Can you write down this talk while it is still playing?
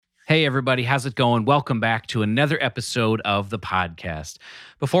Hey, everybody, how's it going? Welcome back to another episode of the podcast.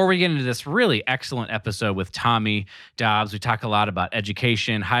 Before we get into this really excellent episode with Tommy Dobbs, we talk a lot about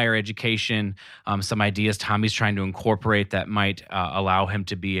education, higher education, some ideas Tommy's trying to incorporate that might allow him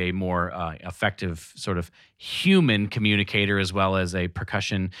to be a more effective sort of human communicator as well as a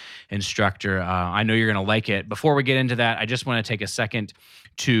percussion instructor. I know you're going to like it. Before we get into that, I just want to take a second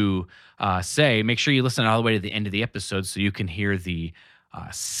to say, make sure you listen all the way to the end of the episode so you can hear the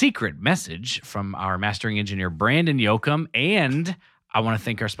secret message from our mastering engineer, Brandon Yoakum. And I want to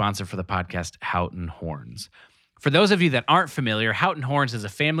thank our sponsor for the podcast, Houghton Horns. For those of you that aren't familiar, Houghton Horns is a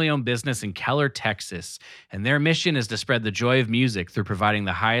family-owned business in Keller, Texas, and their mission is to spread the joy of music through providing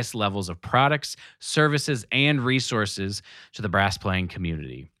the highest levels of products, services, and resources to the brass playing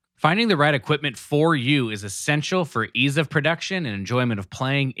community. Finding the right equipment for you is essential for ease of production and enjoyment of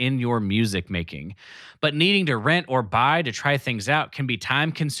playing in your music making. But needing to rent or buy to try things out can be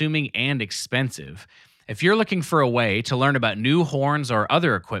time-consuming and expensive. If you're looking for a way to learn about new horns or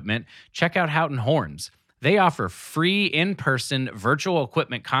other equipment, check out Houghton Horns. They offer free in-person virtual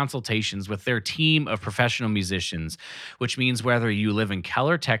equipment consultations with their team of professional musicians, which means whether you live in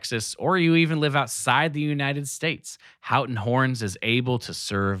Keller, Texas, or you even live outside the United States, Houghton Horns is able to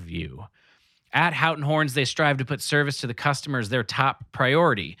serve you. At Houghton Horns, they strive to put service to the customer as their top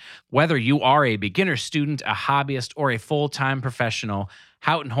priority. Whether you are a beginner student, a hobbyist, or a full-time professional,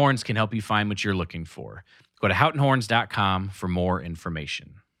 Houghton Horns can help you find what you're looking for. Go to houghtonhorns.com for more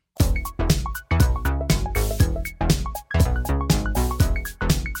information.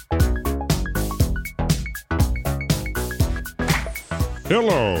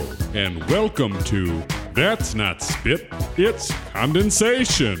 Hello, and welcome to That's Not Spit, It's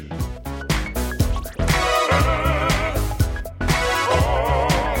Condensation.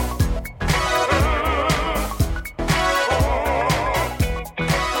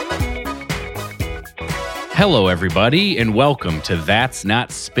 Hello, everybody, and welcome to That's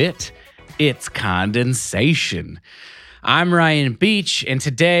Not Spit, It's Condensation. I'm Ryan Beach, and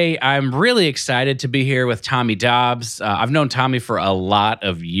today I'm really excited to be here with Tommy Dobbs. I've known Tommy for a lot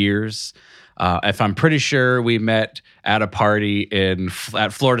of years. If I'm pretty sure we met at a party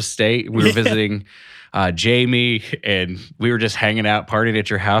at Florida State. We were visiting Jamie, and we were just hanging out, partying at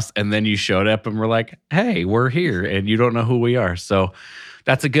your house, and then you showed up and we're like, hey, we're here, and you don't know who we are. So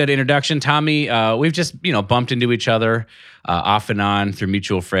that's a good introduction. Tommy, we've just, bumped into each other off and on through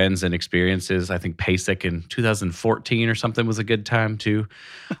mutual friends and experiences. I think PASIC in 2014 or something was a good time too.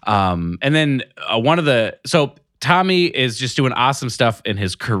 And then so Tommy is just doing awesome stuff in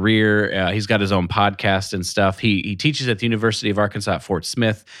his career. He's got his own podcast and stuff. He teaches at the University of Arkansas at Fort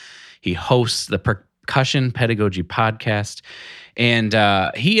Smith. He hosts the Percussion Pedagogy podcast. And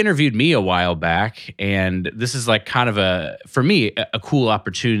he interviewed me a while back, and this is like kind of for me, a cool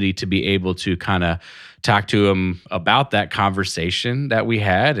opportunity to be able to kind of talk to him about that conversation that we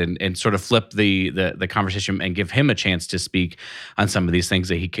had and sort of flip the conversation and give him a chance to speak on some of these things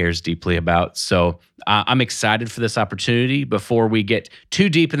that he cares deeply about. So I'm excited for this opportunity. Before we get too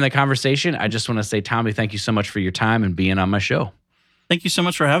deep in the conversation, I just want to say, Tommy, thank you so much for your time and being on my show. Thank you so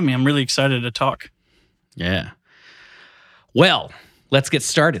much for having me. I'm really excited to talk. Yeah. Well, let's get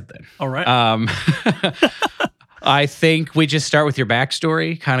started then. All right. I think we just start with your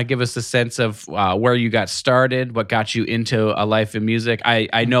backstory, kind of give us a sense of where you got started, what got you into a life in music.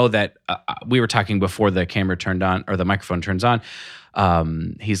 I know that we were talking before the camera turned on or the microphone turns on.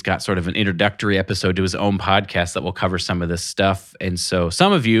 He's got sort of an introductory episode to his own podcast that will cover some of this stuff. And so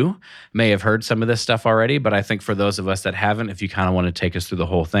some of you may have heard some of this stuff already, but I think for those of us that haven't, if you kind of want to take us through the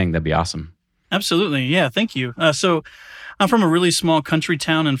whole thing, that'd be awesome. Absolutely. Yeah, thank you. So I'm from a really small country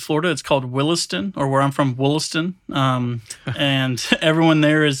town in Florida. It's called Williston, or where I'm from, Williston. And everyone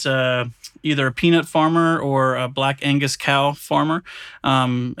there is either a peanut farmer or a Black Angus cow farmer.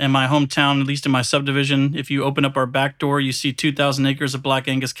 In my hometown, at least in my subdivision, if you open up our back door, you see 2,000 acres of Black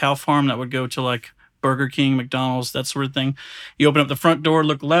Angus cow farm that would go to like Burger King, McDonald's, that sort of thing. You open up the front door,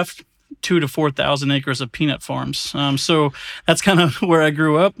 look left, 2,000 to 4,000 acres of peanut farms. So that's kind of where I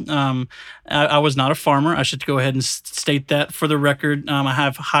grew up. I was not a farmer. I should go ahead and state that for the record. I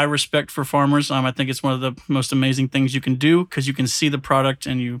have high respect for farmers. I think it's one of the most amazing things you can do because you can see the product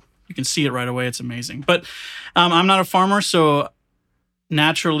and you can see it right away. It's amazing. But I'm not a farmer, so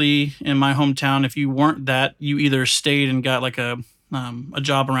naturally in my hometown, if you weren't that, you either stayed and got like a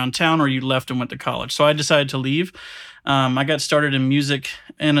job around town or you left and went to college. So I decided to leave. I got started in music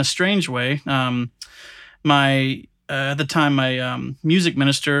in a strange way. My at the time, my music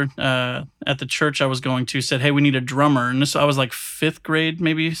minister at the church I was going to said, "Hey, we need a drummer." And I was like 5th grade,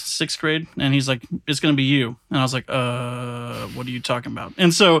 maybe 6th grade. And he's like, "It's going to be you." And I was like, what are you talking about?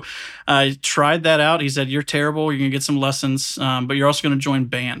 And so I tried that out. He said, "You're terrible. You're going to get some lessons, but you're also going to join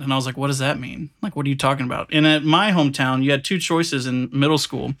band." And I was like, "What does that mean? Like, what are you talking about?" And at my hometown, you had 2 choices in middle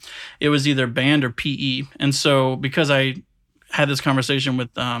school. It was either band or PE. And so because I had this conversation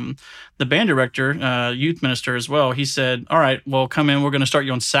with the band director, youth minister as well. He said, "All right, well, come in. We're going to start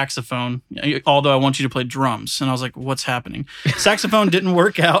you on saxophone, although I want you to play drums." And I was like, "What's happening?" Saxophone didn't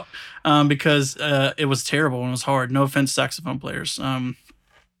work out because it was terrible and it was hard. No offense, saxophone players.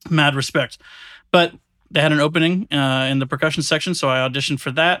 Mad respect. But they had an opening in the percussion section, so I auditioned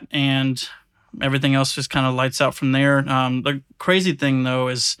for that, and everything else just kind of lights out from there. The crazy thing, though,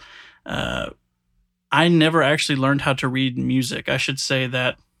 is I never actually learned how to read music. I should say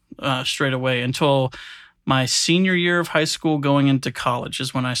that straight away until my senior year of high school going into college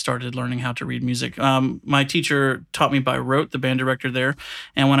is when I started learning how to read music. My teacher taught me by rote, the band director there.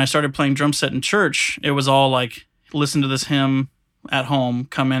 And when I started playing drum set in church, it was all like, listen to this hymn at home,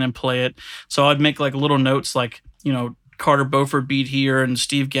 come in and play it. So I'd make like little notes like, Carter Beauford beat here and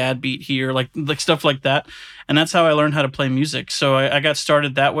Steve Gadd beat here, like stuff like that. And that's how I learned how to play music. So I got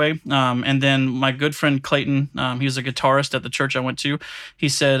started that way. And then my good friend Clayton, he was a guitarist at the church I went to. He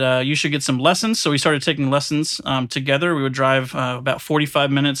said, "You should get some lessons." So we started taking lessons together. We would drive about 45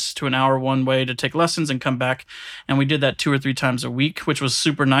 minutes to an hour one way to take lessons and come back. And we did that 2 or 3 times a week, which was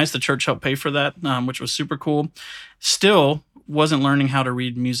super nice. The church helped pay for that, which was super cool. Still wasn't learning how to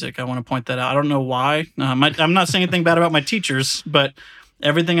read music. I want to point that out. I don't know why. I'm not saying anything bad about my teachers, but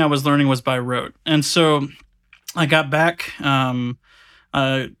everything I was learning was by rote. And so I got back around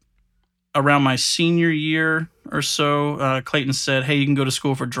my senior year or so. Clayton said, "Hey, you can go to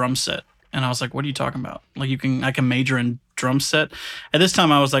school for drum set." And I was like, "What are you talking about? Like I can major in drum set?" At this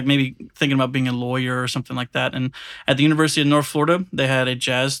time, I was like maybe thinking about being a lawyer or something like that. And at the University of North Florida, they had a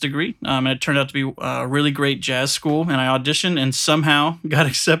jazz degree. And it turned out to be a really great jazz school. And I auditioned and somehow got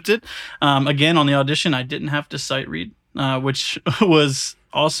accepted. Again, on the audition, I didn't have to sight read, which was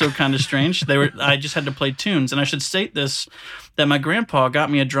also kind of strange. I just had to play tunes. And I should state this, that my grandpa got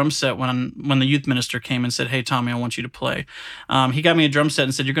me a drum set when the youth minister came and said, "Hey, Tommy, I want you to play." He got me a drum set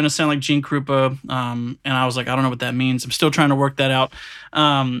and said, "You're going to sound like Gene Krupa." And I was like, "I don't know what that means. I'm still trying to work that out."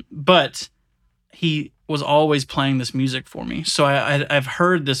 But he was always playing this music for me. So I've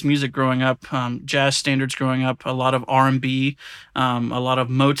heard this music growing up, jazz standards growing up, a lot of R&B, a lot of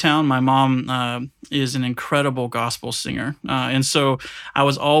Motown. My mom is an incredible gospel singer. And so I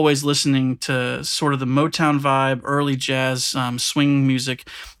was always listening to sort of the Motown vibe, early jazz, swing music.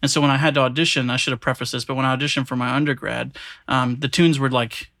 And so when I had to audition, I should have prefaced this, but when I auditioned for my undergrad, the tunes were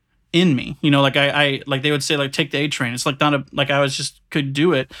like in me, like I like they would say like take the A train. It's like not like I was just could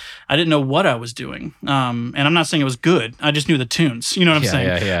do it. I didn't know what I was doing, and I'm not saying it was good. I just knew the tunes. You know what I'm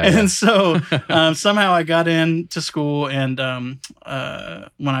saying? Yeah. And so somehow I got into school, and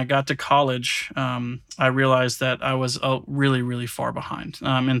when I got to college, I realized that I was really, really far behind.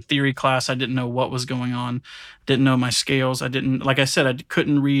 In theory class, I didn't know what was going on, didn't know my scales. I didn't, like I said, I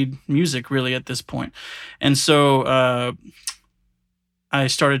couldn't read music really at this point, and so. I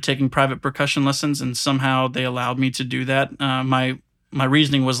started taking private percussion lessons, and somehow they allowed me to do that. My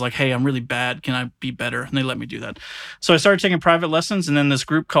reasoning was like, "Hey, I'm really bad. Can I be better?" And they let me do that. So I started taking private lessons, and then this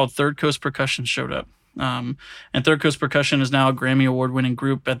group called Third Coast Percussion showed up. And Third Coast Percussion is now a Grammy Award-winning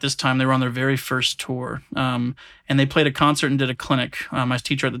group. At this time, they were on their very first tour, and they played a concert and did a clinic. My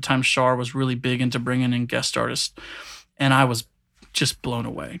teacher at the time, Shar, was really big into bringing in guest artists, and I was just blown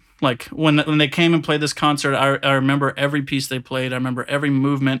away. Like when they came and played this concert, I remember every piece they played. I remember every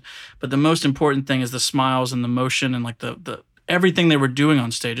movement. But the most important thing is the smiles and the motion and like the everything they were doing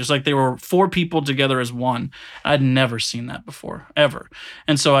on stage. It's like they were 4 people together as one. I'd never seen that before, ever.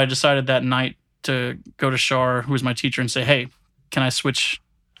 And so I decided that night to go to Shar, who was my teacher, and say, "Hey, can I switch?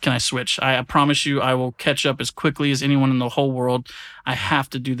 I promise you I will catch up as quickly as anyone in the whole world. I have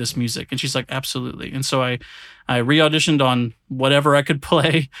to do this music." And she's like, "Absolutely." And so I re-auditioned on whatever I could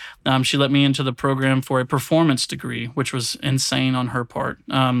play. She let me into the program for a performance degree, which was insane on her part.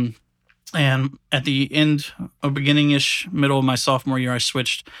 And at the end, beginning-ish, middle of my sophomore year, I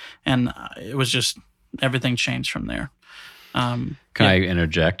switched, and it was just everything changed from there. Can I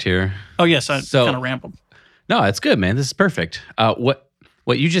interject here? Oh, yes. I kind of rambled. No, it's good, man. This is perfect.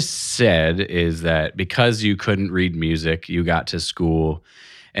 What you just said is that because you couldn't read music, you got to school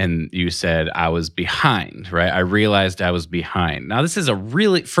and you said, "I was behind," right? I realized I was behind. Now,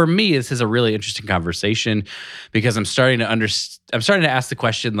 for me, this is a really interesting conversation because I'm starting to ask the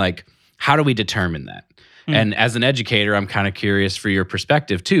question, like, how do we determine that? And as an educator, I'm kind of curious for your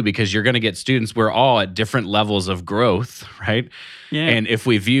perspective too, because you're going to get students, we're all at different levels of growth, right? Yeah. And if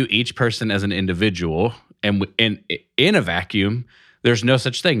we view each person as an individual and in a vacuum, there's no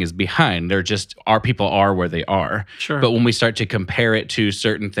such thing as behind. They're just, our people are where they are. Sure. But when we start to compare it to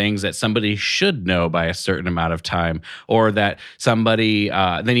certain things that somebody should know by a certain amount of time, or that somebody,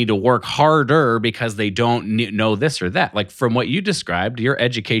 they need to work harder because they don't know this or that. Like from what you described, your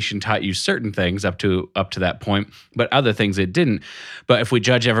education taught you certain things up to that point, but other things it didn't. But if we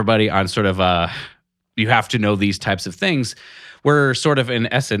judge everybody on sort of, you have to know these types of things, we're sort of in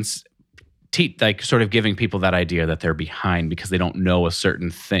essence, like sort of giving people that idea that they're behind because they don't know a certain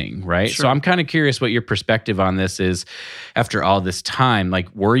thing, right? Sure. So I'm kind of curious what your perspective on this is after all this time.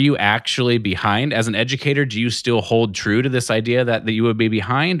 Like, were you actually behind as an educator? Do you still hold true to this idea that you would be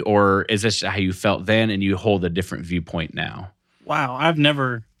behind, or is this how you felt then and you hold a different viewpoint now? Wow, I've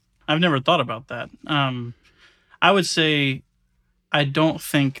never thought about that. I would say I don't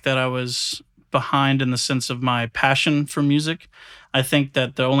think that I was behind in the sense of my passion for music. I think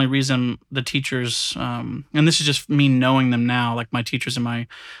that the only reason the teachers, and this is just me knowing them now, like my teachers in my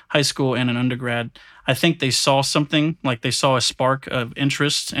high school and in undergrad, I think they saw something, like they saw a spark of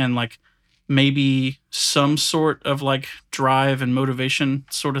interest and like maybe some sort of like drive and motivation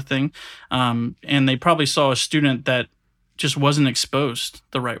sort of thing. And they probably saw a student that just wasn't exposed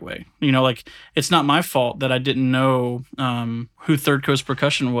the right way. You know, like it's not my fault that I didn't know who Third Coast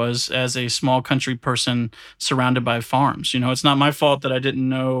Percussion was as a small country person surrounded by farms. You know, it's not my fault that I didn't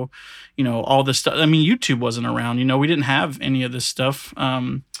know, you know, all this stuff. I mean, YouTube wasn't around. You know, we didn't have any of this stuff.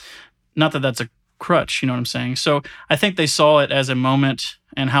 Not that that's a crutch, you know what I'm saying? So I think they saw it as a moment,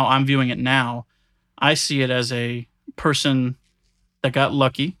 and how I'm viewing it now, I see it as a person that got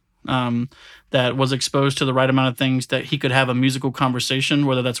lucky, that was exposed to the right amount of things that he could have a musical conversation,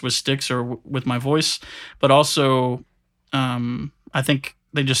 whether that's with sticks or with my voice. But also, I think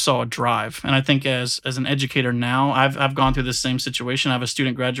they just saw a drive. And I think as an educator now, I've gone through this same situation. I have a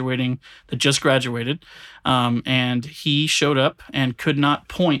student graduating that just graduated, and he showed up and could not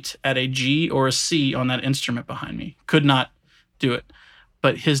point at a G or a C on that instrument behind me. Could not do it.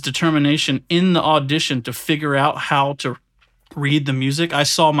 But his determination in the audition to figure out how to read the music, I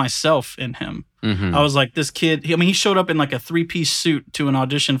saw myself in him. Mm-hmm. I was like, this kid, he showed up in like a 3-piece suit to an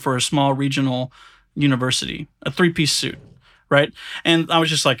audition for a small regional university, a 3-piece suit, right? And I was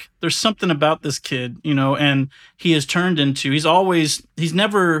just like, there's something about this kid, you know, and he has turned into, he's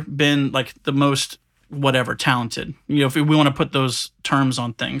never been like the most whatever talented, you know, if we want to put those terms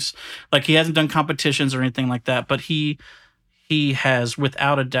on things. Like he hasn't done competitions or anything like that, but he has,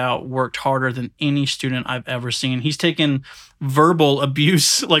 without a doubt, worked harder than any student I've ever seen. He's taken verbal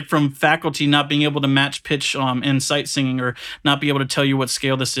abuse, like from faculty not being able to match pitch in sight singing or not be able to tell you what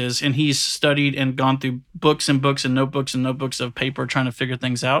scale this is. And he's studied and gone through books and books and notebooks of paper trying to figure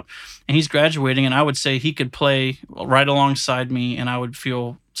things out. And he's graduating, and I would say he could play right alongside me and I would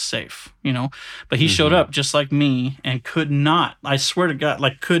feel safe, you know. But he showed up just like me and could not, I swear to God,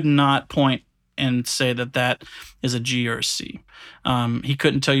 like could not point and say that is a G or a C. He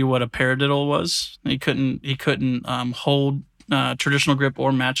couldn't tell you what a paradiddle was. He couldn't hold traditional grip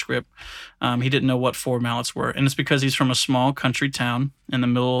or match grip. He didn't know what 4 mallets were. And it's because he's from a small country town in the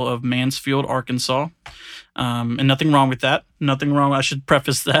middle of Mansfield, Arkansas. And nothing wrong with that. Nothing wrong. I should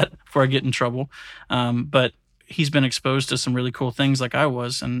preface that before I get in trouble. But he's been exposed to some really cool things like I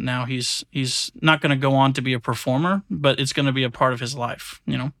was. And now he's not going to go on to be a performer, but it's going to be a part of his life,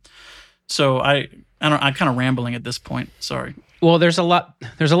 you know? So I'm kind of rambling at this point. Sorry. Well, there's a lot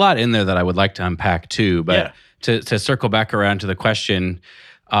in there that I would like to unpack too, but to circle back around to the question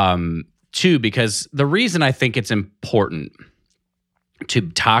too, because the reason I think it's important to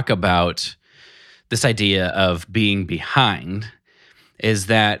talk about this idea of being behind is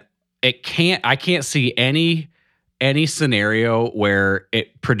that I can't see any scenario where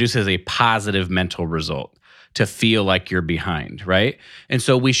it produces a positive mental result to feel like you're behind, right? And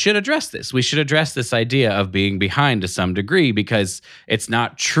so we should address this. We should address this idea of being behind to some degree because it's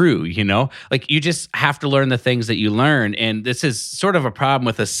not true, you know? Like you just have to learn the things that you learn. And this is sort of a problem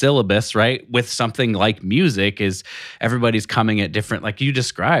with a syllabus, right? With something like music is everybody's coming at different, like you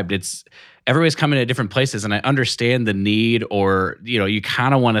described, everybody's coming at different places. And I understand the need, or, you know, you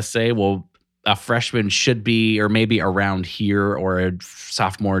kind of want to say, well, a freshman should be, or maybe around here, or a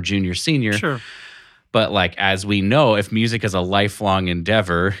sophomore, junior, senior. Sure. But like, as we know, if music is a lifelong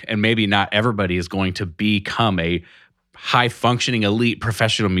endeavor, and maybe not everybody is going to become a high-functioning, elite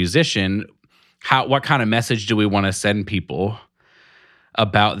professional musician, what kind of message do we want to send people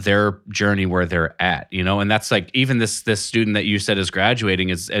about their journey where they're at, and that's like even this student that you said is graduating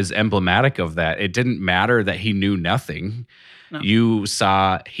is emblematic of that. It didn't matter that he knew nothing. No. You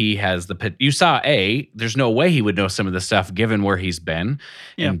saw there's no way he would know some of the stuff given where he's been.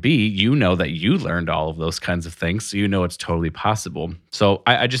 Yeah. And B, that you learned all of those kinds of things. So it's totally possible. So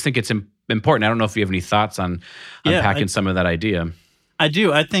I just think it's important. I don't know if you have any thoughts on unpacking some of that idea. I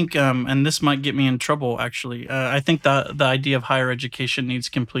do. I think, and this might get me in trouble, actually. I think the idea of higher education needs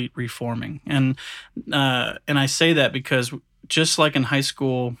complete reforming. And I say that because just like in high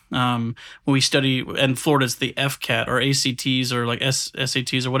school, when we study, in Florida, it's the FCAT or ACTs or like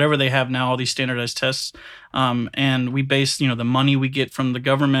SATs or whatever they have now, all these standardized tests. And we base, the money we get from the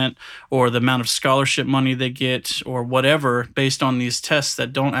government or the amount of scholarship money they get or whatever based on these tests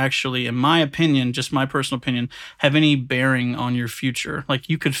that don't actually, in my opinion, just my personal opinion, have any bearing on your future. Like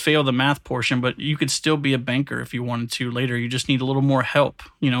you could fail the math portion, but you could still be a banker if you wanted to later. You just need a little more help.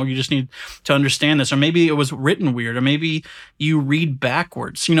 You just need to understand this. Or maybe it was written weird, or maybe you read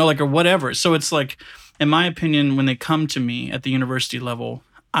backwards, or whatever. So it's like, in my opinion, when they come to me at the university level,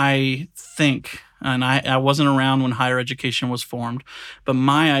 I think, and I wasn't around when higher education was formed, but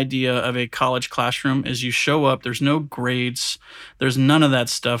my idea of a college classroom is you show up, there's no grades, there's none of that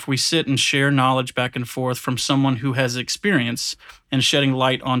stuff. We sit and share knowledge back and forth from someone who has experience and shedding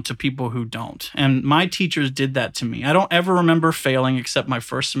light onto people who don't. And my teachers did that to me. I don't ever remember failing except my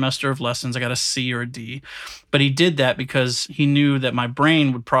first semester of lessons. I got a C or a D. But he did that because he knew that my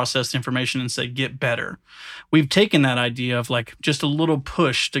brain would process information and say, get better. We've taken that idea of like just a little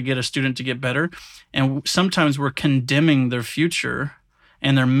push to get a student to get better. And sometimes we're condemning their future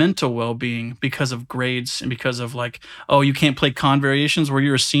and their mental well-being because of grades and because of like, oh, you can't play con variations where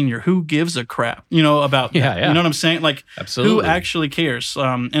you're a senior. Who gives a crap, about that? Yeah. You know what I'm saying? Like, absolutely. Who actually cares?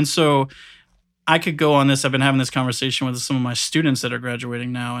 And so I could go on this. I've been having this conversation with some of my students that are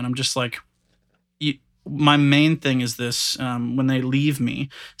graduating now, and I'm just like, my main thing is this, when they leave me,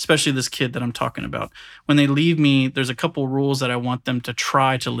 especially this kid that I'm talking about, when they leave me, there's a couple rules that I want them to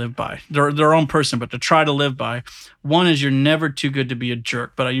try to live by. They're their own person, but to try to live by. One is you're never too good to be a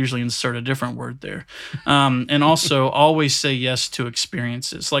jerk, but I usually insert a different word there. And also always say yes to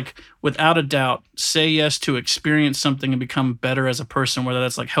experiences. Like without a doubt, say yes to experience something and become better as a person, whether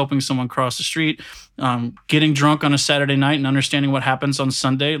that's like helping someone cross the street, getting drunk on a Saturday night and understanding what happens on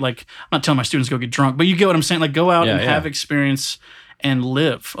Sunday. Like I'm not telling my students to go get drunk, but you get what I'm saying? Like go out and have experience and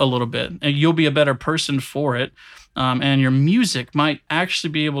live a little bit, and you'll be a better person for it. And your music might actually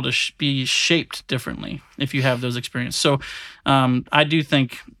be able to be shaped differently if you have those experiences. So I do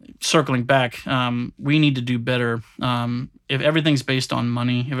think, circling back, we need to do better. If everything's based on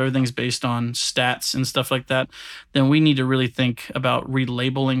money, if everything's based on stats and stuff like that, then we need to really think about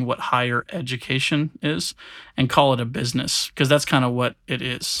relabeling what higher education is and call it a business, because that's kind of what it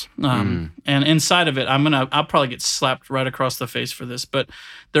is. And inside of it, I'll probably get slapped right across the face for this, but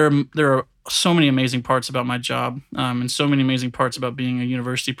there are so many amazing parts about my job, and so many amazing parts about being a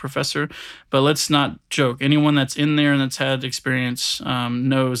university professor. But let's not joke. Anyone that's in there and that's had experience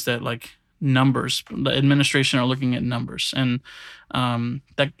knows that like numbers, the administration are looking at numbers, and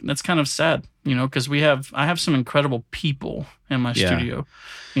that's kind of sad, because I have some incredible people in my studio,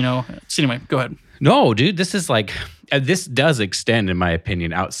 So anyway, go ahead. No, dude, this is like, this does extend, in my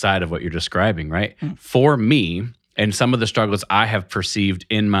opinion, outside of what you're describing, right? Mm. For me, and some of the struggles I have perceived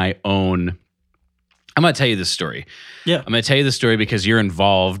in my own, I'm going to tell you this story. Yeah. I'm going to tell you the story because you're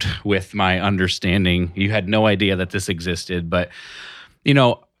involved with my understanding. You had no idea that this existed, but,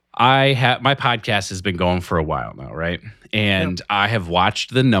 my podcast has been going for a while now, right? And I have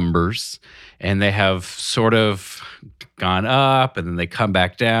watched the numbers, and they have sort of gone up and then they come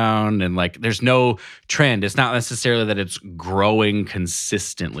back down, and like there's no trend. It's not necessarily that it's growing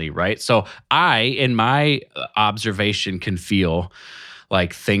consistently, right? So I, in my observation, can feel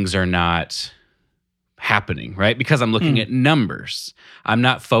like things are not happening, right? Because I'm looking at numbers. I'm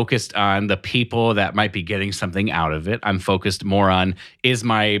not focused on the people that might be getting something out of it. I'm focused more on, is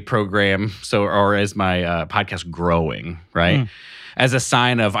my program or is my podcast growing, right? As a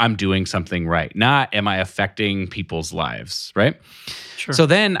sign of I'm doing something right, not am I affecting people's lives, right? Sure. So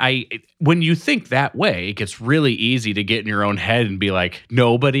then when you think that way, it gets really easy to get in your own head and be like,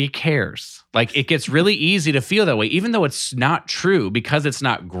 nobody cares. Like it gets really easy to feel that way, even though it's not true, because it's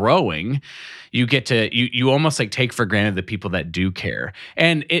not growing. You get to you almost like take for granted the people that do care,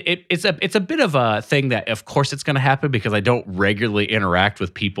 and it's a bit of a thing that of course it's going to happen because I don't regularly interact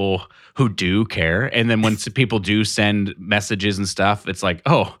with people who do care, and then when people do send messages and stuff, it's like,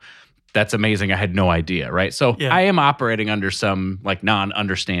 oh, that's amazing, I had no idea, right? So I am operating under some like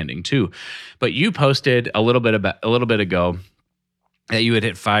non-understanding too. But you posted a little bit ago that you would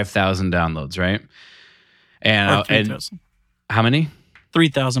hit 5,000 downloads, right? Or And 3,000. how many?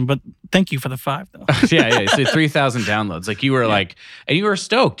 3,000, but thank you for the 5 though. yeah. So 3,000 downloads. Like you were like, and you were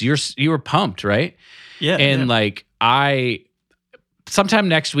stoked. You were pumped, right? Yeah. And like sometime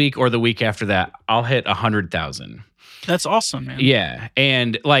next week or the week after that, I'll hit 100,000. That's awesome, man. Yeah.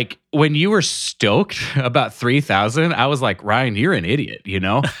 And like when you were stoked about 3,000, I was like, Ryan, you're an idiot, you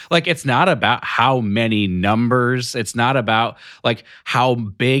know? Like it's not about how many numbers. It's not about like how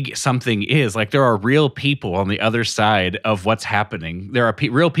big something is. Like there are real people on the other side of what's happening. There are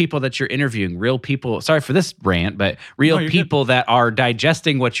real people that you're interviewing, real people. Sorry for this rant, but real people that are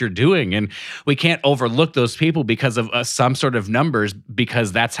digesting what you're doing. And we can't overlook those people because of some sort of numbers,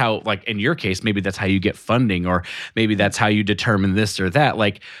 because that's how, like in your case, maybe that's how you get funding, or maybe that's how you determine this or that.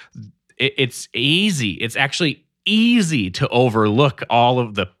 Like it's easy. It's actually easy to overlook all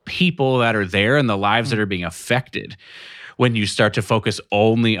of the people that are there and the lives that are being affected when you start to focus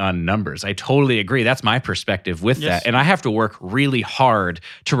only on numbers. I totally agree. That's my perspective with that. And I have to work really hard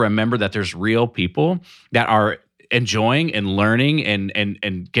to remember that there's real people that are enjoying and learning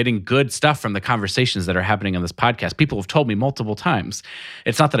and getting good stuff from the conversations that are happening on this podcast. People have told me multiple times.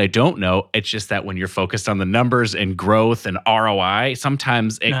 It's not that I don't know. It's just that when you're focused on the numbers and growth and ROI,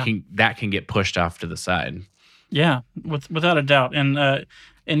 sometimes that can get pushed off to the side. Yeah, without a doubt. And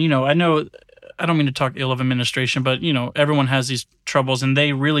you know, I don't mean to talk ill of administration, but you know, everyone has these troubles, and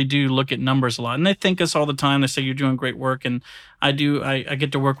they really do look at numbers a lot, and they thank us all the time. They say you're doing great work, and I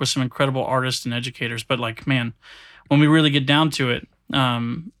get to work with some incredible artists and educators. But like, man, when we really get down to it,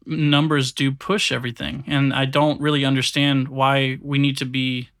 numbers do push everything, and I don't really understand why we need to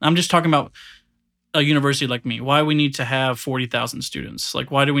be. I'm just talking about a university like me. Why we need to have 40,000 students?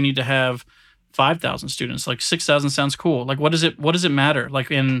 Like, why do we need to have 5,000 students? Like 6,000 sounds cool. Like, what does it matter? Like,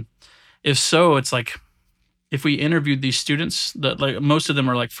 if so, it's like if we interviewed these students, that like most of them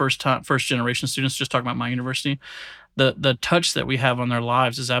are like first generation students. Just talking about my university, the touch that we have on their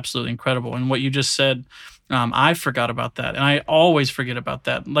lives is absolutely incredible. And what you just said, I forgot about that, and I always forget about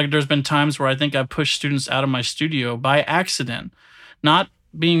that. Like there's been times where I think I pushed students out of my studio by accident, not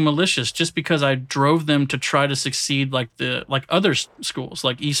being malicious, just because I drove them to try to succeed like other schools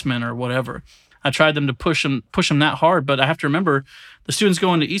like Eastman or whatever. I tried them to push them that hard, but I have to remember the students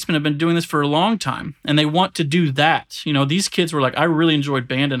going to Eastman have been doing this for a long time, and they want to do that. You know, these kids were like, I really enjoyed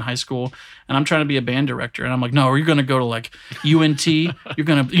band in high school, and I'm trying to be a band director. And I'm like, no, you're going to go to like UNT. You're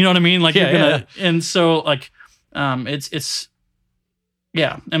going to, you know what I mean? Like, you're going to, and so like,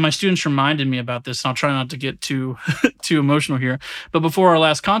 yeah. And my students reminded me about this, and I'll try not to get too emotional here. But before our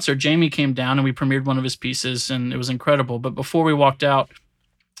last concert, Jamie came down and we premiered one of his pieces, and it was incredible. But before we walked out,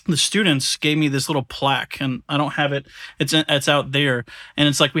 the students gave me this little plaque, and I don't have it. It's out there, and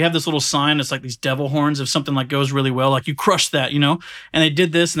it's like we have this little sign. It's like these devil horns. If something like goes really well, like you crush that, you know. And they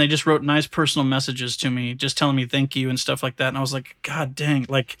did this, and they just wrote nice personal messages to me, just telling me thank you and stuff like that. And I was like, God dang!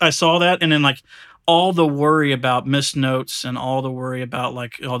 Like I saw that, and then like all the worry about missed notes and all the worry about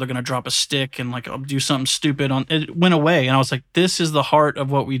like, oh, they're gonna drop a stick and like I'll do something stupid on it went away, and I was like, this is the heart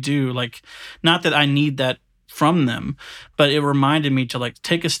of what we do. Like, not that I need that from them, but it reminded me to like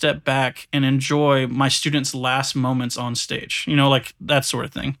take a step back and enjoy my students' last moments on stage, you know, like that sort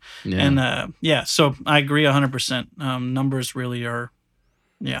of thing. Yeah. And so I agree 100%. Numbers really are,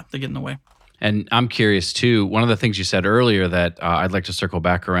 they get in the way. And I'm curious too, one of the things you said earlier that I'd like to circle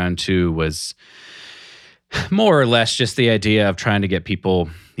back around to was more or less just the idea of trying to get people,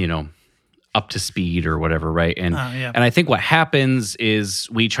 you know, up to speed or whatever, right? And and I think what happens is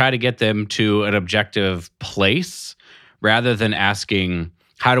we try to get them to an objective place rather than asking,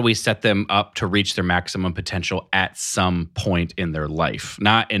 how do we set them up to reach their maximum potential at some point in their life?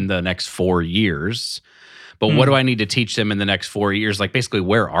 Not in the next 4 years, but what do I need to teach them in the next 4 years? Like basically,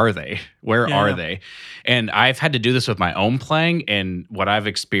 where are they? Where are they? And I've had to do this with my own playing, and what I've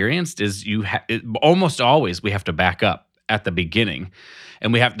experienced is almost always we have to back up at the beginning.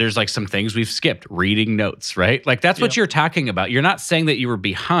 And there's like some things we've skipped, reading notes, right? Like that's what you're talking about. You're not saying that you were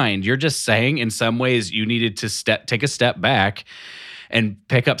behind. You're just saying in some ways you needed to take a step back and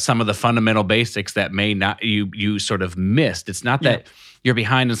pick up some of the fundamental basics that may not you sort of missed. It's not that you're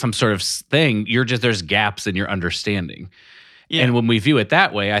behind in some sort of thing. There's gaps in your understanding. Yeah. And when we view it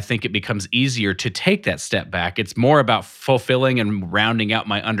that way, I think it becomes easier to take that step back. It's more about fulfilling and rounding out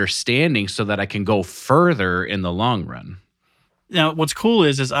my understanding so that I can go further in the long run. Now, what's cool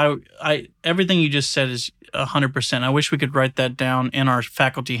is I everything you just said is 100%. I wish we could write that down in our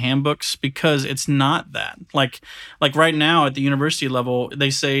faculty handbooks because it's not that. Like right now at the university level, they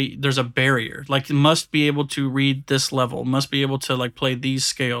say there's a barrier. Like you must be able to read this level, must be able to like play these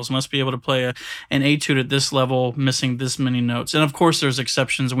scales, must be able to play an etude at this level, missing this many notes. And of course, there's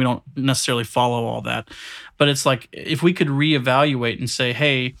exceptions, and we don't necessarily follow all that. But it's like if we could reevaluate and say,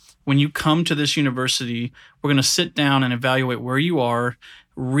 hey, when you come to this university, we're going to sit down and evaluate where you are,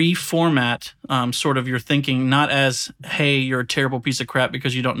 reformat sort of your thinking, not as, hey, you're a terrible piece of crap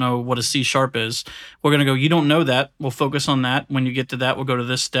because you don't know what a C sharp is. We're going to go, you don't know that. We'll focus on that. When you get to that, we'll go to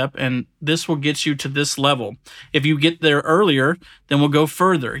this step, and this will get you to this level. If you get there earlier, then we'll go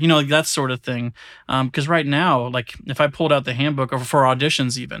further, like that sort of thing. Because right now, like if I pulled out the handbook or for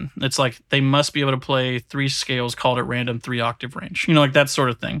auditions even, it's like they must be able to play 3 scales called at random, 3 octave range, like that sort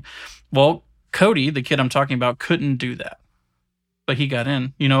of thing. Well, Cody, the kid I'm talking about, couldn't do that. But he got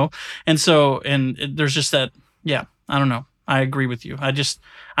in, and so, there's just that, yeah, I don't know. I agree with you. I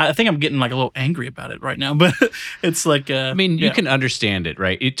think I'm getting like a little angry about it right now, but it's like, you can understand it,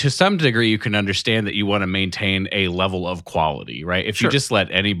 right? To some degree, you can understand that you want to maintain a level of quality, right? If you just let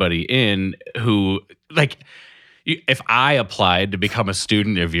anybody in who, like, if I applied to become a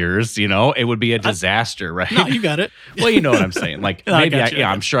student of yours, it would be a disaster, right? No, you got it. Well, you know what I'm saying. Like maybe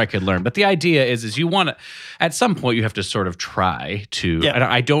I'm sure I could learn. But the idea is you want to, at some point you have to sort of try to, and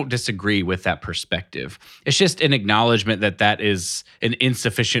I don't disagree with that perspective. It's just an acknowledgement that is an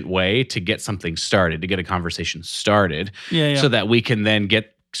insufficient way to get something started, to get a conversation started, so that we can then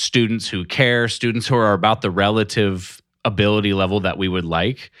get students who care, students who are about the relative ability level that we would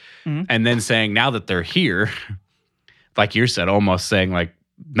like, and then saying now that they're here, like you said, almost saying like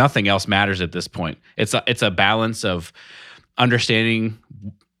nothing else matters at this point. It's a balance of understanding,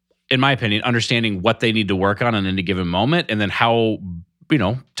 in my opinion, understanding what they need to work on any given moment, and then how,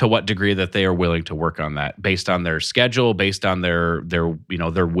 to what degree that they are willing to work on that based on their schedule, based on their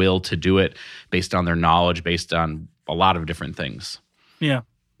will to do it, based on their knowledge, based on a lot of different things. Yeah,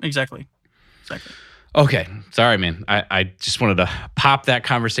 exactly. Okay. Sorry, man. I just wanted to pop that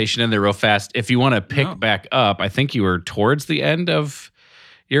conversation in there real fast. If you want to pick back up, I think you were towards the end of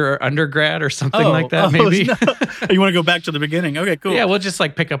your undergrad or something like that, maybe. No. You want to go back to the beginning? Okay, cool. Yeah, we'll just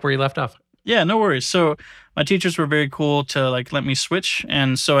like pick up where you left off. Yeah, no worries. So my teachers were very cool to like let me switch.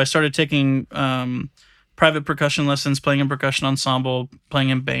 And so I started taking private percussion lessons, playing in percussion ensemble, playing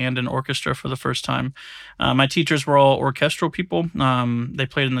in band and orchestra for the first time. My teachers were all orchestral people. They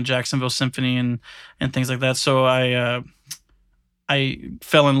played in the Jacksonville Symphony and things like that. So I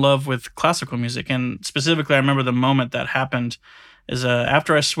fell in love with classical music. And specifically, I remember the moment that happened is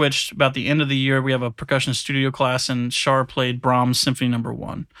after I switched, about the end of the year, we have a percussion studio class, and Shar played Brahms Symphony No.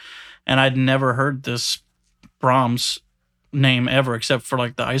 1. And I'd never heard this Brahms name ever, except for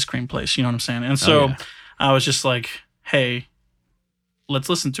like the ice cream place, you know what I'm saying? And so I was just like, hey, let's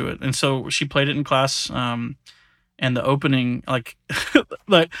listen to it. And so she played it in class, and the opening, like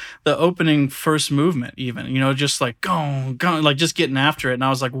the opening first movement even, just like go, like just getting after it. And I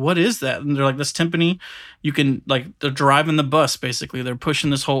was like, what is that? And they're like, this timpani, you can, like, they're driving the bus, basically. They're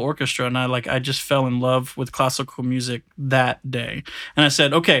pushing this whole orchestra. And I just fell in love with classical music that day. And I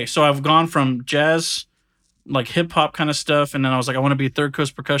said, okay, so I've gone from jazz, like hip hop kind of stuff, and then I was like, I want to be Third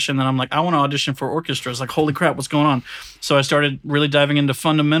Coast Percussion. Then I'm like, I want to audition for orchestras. Like, holy crap, what's going on? So I started really diving into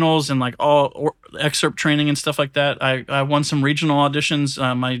fundamentals and like all excerpt training and stuff like that. I won some regional auditions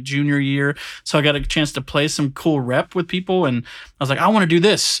my junior year, so I got a chance to play some cool rep with people, and I was like, I want to do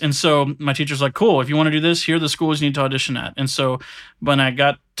this. And so my teacher's like, cool, if you want to do this, here are the schools you need to audition at. And so when I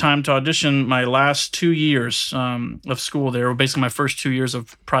got time to audition, my last 2 years of school there, were basically my first 2 years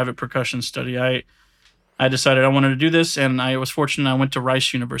of private percussion study, I decided I wanted to do this, and I was fortunate. I went to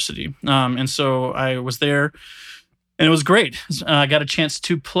Rice University, and so I was there, and it was great. I got a chance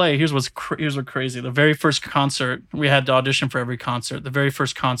to play. Here's what's crazy. The very first concert, we had to audition for every concert. The very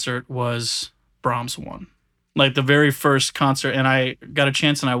first concert was Brahms 1, like the very first concert, and I got a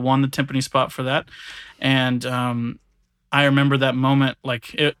chance, and I won the timpani spot for that. And I remember that moment,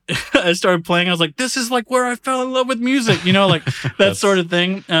 like I started playing. I was like, this is like where I fell in love with music, like that sort of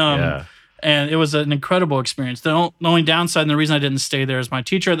thing. Yeah. And it was an incredible experience. The only downside, and the reason I didn't stay there, is my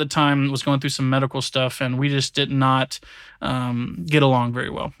teacher at the time was going through some medical stuff, and we just did not get along very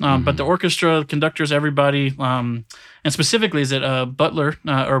well. But the orchestra, conductors, everybody, and specifically, is it Butler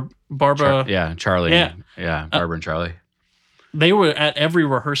or Barbara? Charlie. Yeah, Barbara and Charlie. They were at every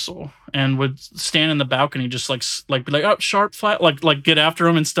rehearsal and would stand in the balcony, just like be like, oh, sharp, flat, like get after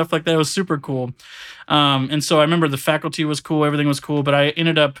them and stuff like that. It was super cool. And so I remember the faculty was cool, everything was cool, but I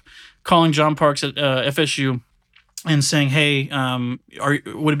ended up calling John Parks at FSU and saying, "Hey,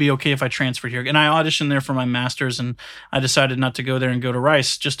 would it be okay if I transferred here?" And I auditioned there for my master's, and I decided not to go there and go to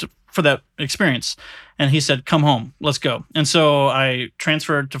Rice for that experience. And he said, "Come home, let's go." And so I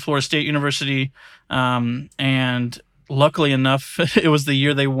transferred to Florida State University, and luckily enough, it was the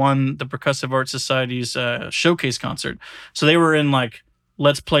year they won the Percussive Arts Society's showcase concert. So they were in like,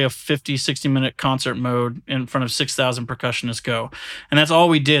 let's play a 50, 60-minute concert mode in front of 6,000 percussionists go. And that's all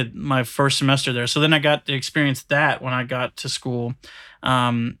we did my first semester there. So then I got to experience that when I got to school.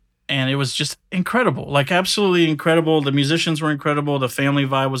 And it was just incredible, like absolutely incredible. The musicians were incredible. The family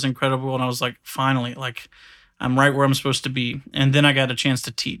vibe was incredible. And I was like, finally, like I'm right where I'm supposed to be. And then I got a chance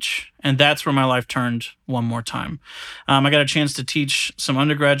to teach. And that's where my life turned one more time. I got a chance to teach some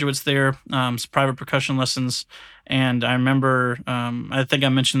undergraduates there, some private percussion lessons. And I remember, I think I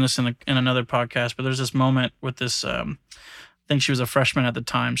mentioned this in another podcast, but there's this moment with this, I think she was a freshman at the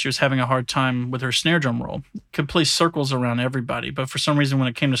time. She was having a hard time with her snare drum roll. Could play circles around everybody, but for some reason when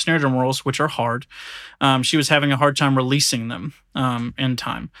it came to snare drum rolls, which are hard, she was having a hard time releasing them in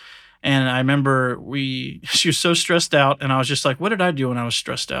time. And I remember she was so stressed out, and I was just like, what did I do when I was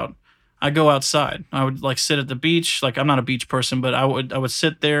stressed out? I go outside. I would like sit at the beach. Like I'm not a beach person, but I would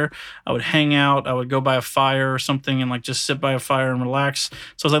sit there. I would hang out. I would go by a fire or something and like just sit by a fire and relax.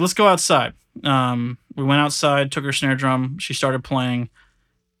 So I was like, let's go outside. We went outside, took her snare drum. She started playing,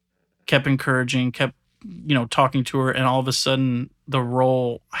 kept encouraging, kept, talking to her. And all of a sudden the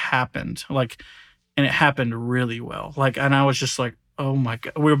roll happened, and it happened really well. And I was just like, oh my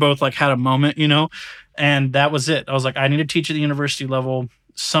God. We were both like had a moment, and that was it. I was like, I need to teach at the university level.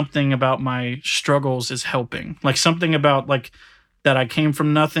 Something about my struggles is helping. Like something about like that I came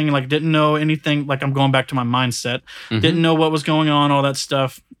from nothing, like didn't know anything. Like I'm going back to my mindset, didn't know what was going on. All that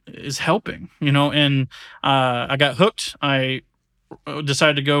stuff is helping, and I got hooked. I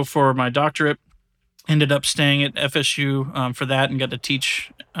decided to go for my doctorate, ended up staying at FSU for that and got to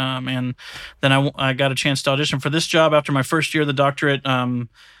teach. And then I got a chance to audition for this job after my first year of the doctorate.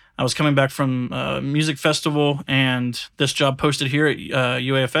 I was coming back from a music festival, and this job posted here at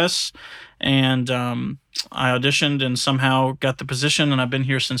UAFS, and I auditioned and somehow got the position, and I've been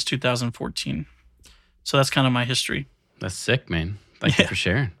here since 2014. So that's kind of my history. That's sick, man. Thank you for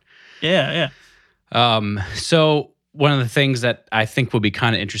sharing. Yeah. So one of the things that I think will be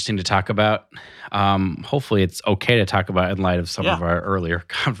kind of interesting to talk about, hopefully it's okay to talk about in light of some of our earlier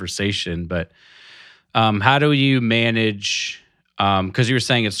conversation, but how do you manage... because you were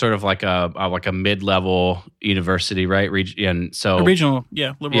saying it's sort of like a mid-level university, right? And so a regional,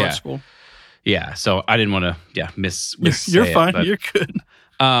 liberal arts school. Yeah. So I didn't want to, miss. You're fine. You're good.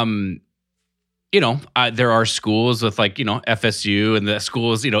 There are schools with FSU and the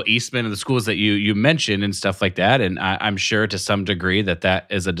schools, Eastman and the schools that you mentioned and stuff like that. And I'm sure to some degree that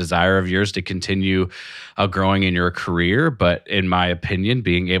is a desire of yours to continue growing in your career. But in my opinion,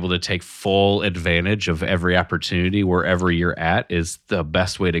 being able to take full advantage of every opportunity wherever you're at is the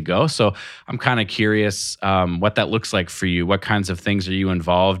best way to go. So I'm kind of curious what that looks like for you. What kinds of things are you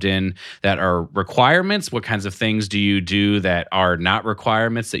involved in that are requirements? What kinds of things do you do that are not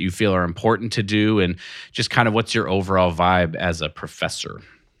requirements that you feel are important to do? And just kind of what's your overall vibe as a professor?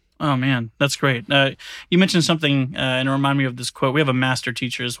 Oh, man, that's great. You mentioned something, and it reminded me of this quote. We have a master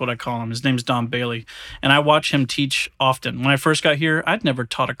teacher is what I call him. His name's Don Bailey, and I watch him teach often. When I first got here, I'd never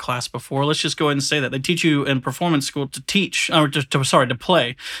taught a class before. Let's just go ahead and say that. They teach you in performance school to teach, or to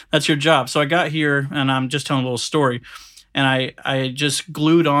play. That's your job. So I got here, and I'm just telling a little story, and I just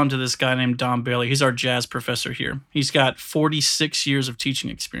glued on to this guy named Don Bailey. He's our jazz professor here. He's got 46 years of teaching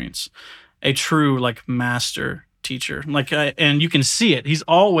experience, a true, master teacher, and you can see it. He's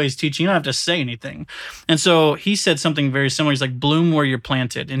always teaching. You don't have to say anything. And so he said something very similar. He's like, bloom where you're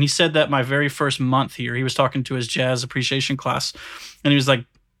planted. And he said that my very first month here. He was talking to his jazz appreciation class, and he was like,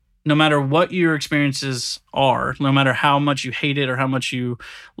 no matter what your experiences are, no matter how much you hate it or how much you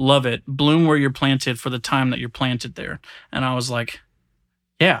love it, bloom where you're planted for the time that you're planted there. And I was like,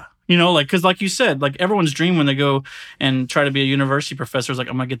 yeah. Because like you said, everyone's dream when they go and try to be a university professor is like,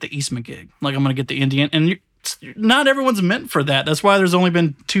 I'm going to get the Eastman gig. I'm going to get the Indian. And not everyone's meant for that. That's why there's only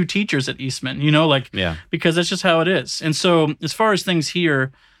been 2 teachers at Eastman, because that's just how it is. And so as far as things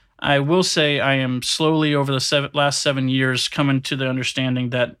here, I will say I am slowly over the last 7 years coming to the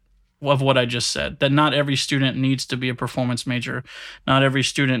understanding of what I just said, that not every student needs to be a performance major. Not every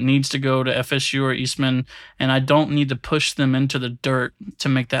student needs to go to FSU or Eastman, and I don't need to push them into the dirt to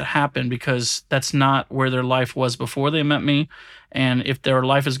make that happen, because that's not where their life was before they met me. And if their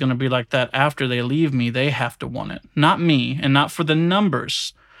life is going to be like that after they leave me, they have to want it. Not me, and not for the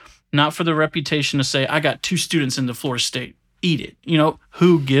numbers, not for the reputation to say, I got 2 students into Florida State. Eat it.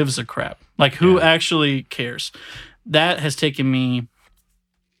 Who gives a crap? Who actually cares? that has taken me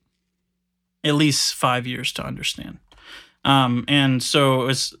at least 5 years to understand. And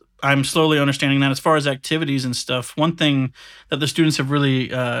so I'm slowly understanding that. As far as activities and stuff, one thing that the students have really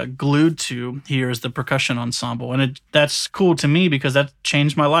glued to here is the percussion ensemble. And that's cool to me because that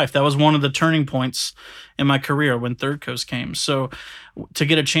changed my life. That was one of the turning points in my career when Third Coast came. So to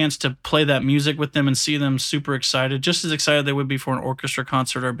get a chance to play that music with them and see them super excited, just as excited they would be for an orchestra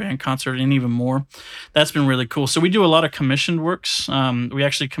concert or a band concert, and even more, that's been really cool. So we do a lot of commissioned works. We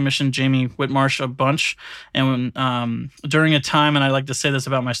actually commissioned Jamie Whitmarsh a bunch. And during a time, and I like to say this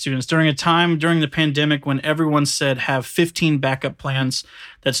about my students, during the pandemic when everyone said have 15 backup plans,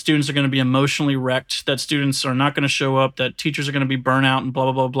 that students are going to be emotionally wrecked, that students are not going to show up, that teachers are going to be burnt out and blah,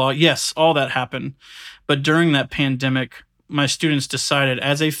 blah, blah, blah. Yes, all that happened. But during that pandemic, my students decided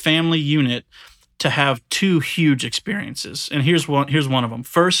as a family unit to have two huge experiences. And here's one of them.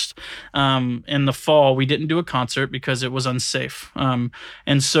 First, in the fall, we didn't do a concert because it was unsafe.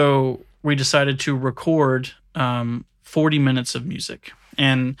 And so we decided to record 40 minutes of music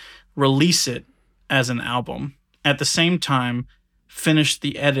and release it as an album. At the same time, finish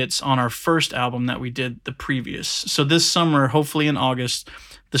the edits on our first album that we did the previous. So this summer, hopefully in August,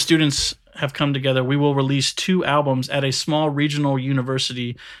 the students have come together. We will release 2 albums at a small regional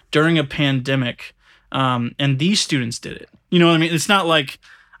university during a pandemic. And these students did it. You know what I mean? It's not like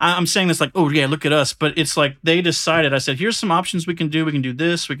I'm saying this like, oh yeah, look at us. But it's like they decided, I said, here's some options we can do. We can do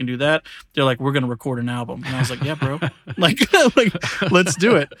this, we can do that. They're like, we're going to record an album. And I was like, yeah, bro, like, let's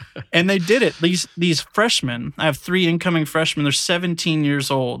do it. And they did it. These freshmen, I have 3 incoming freshmen. They're 17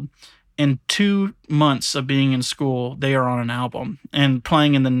 years old. In 2 months of being in school, they are on an album and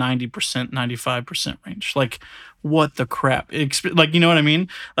playing in the 90%, 95% range. Like, what the crap? Like, you know what I mean?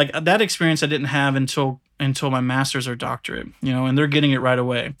 Like, that experience I didn't have until my master's or doctorate, you know, and they're getting it right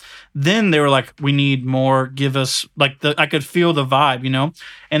away. Then they were like, we need more, give us, like, I could feel the vibe, you know?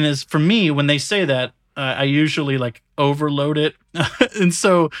 And as for me, when they say that, I usually like overload it. And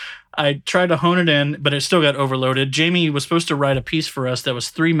so I tried to hone it in, but it still got overloaded. Jamie was supposed to write a piece for us that was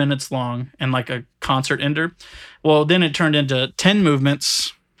 3 minutes long and like a concert ender. Well, then it turned into 10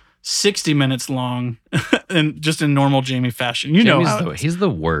 movements, 60 minutes long, and just in normal Jamie fashion. You know how he's the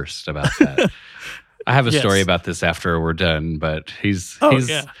worst about that. I have a story about this after we're done, but he's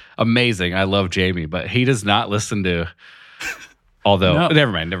amazing. I love Jamie, but he does not listen to. Although,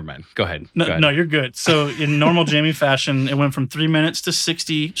 never mind. Go ahead. No, you're good. So in normal Jamie fashion, it went from 3 minutes to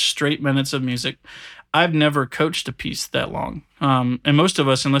 60 straight minutes of music. I've never coached a piece that long. And most of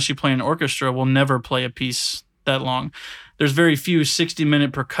us, unless you play an orchestra, will never play a piece that long. There's very few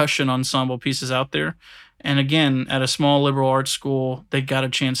 60-minute percussion ensemble pieces out there. And again, at a small liberal arts school, they got a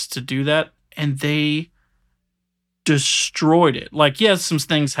chance to do that. And they destroyed it. Like, yes, some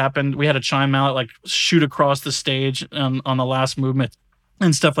things happened. We had a chime out, like shoot across the stage on the last movement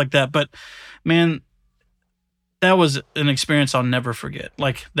and stuff like that. But man, that was an experience I'll never forget.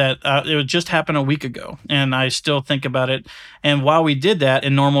 Like that, it just happened a week ago, and I still think about it. And while we did that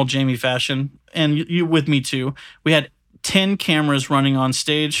in normal Jamie fashion, and you with me too, we had 10 cameras running on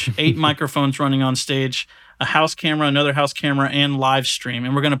stage, 8 microphones running on stage, a house camera, another house camera, and live stream.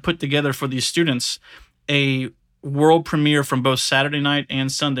 And we're going to put together for these students a world premiere from both Saturday night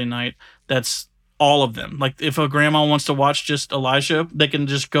and Sunday night. That's all of them. Like if a grandma wants to watch just Elijah, they can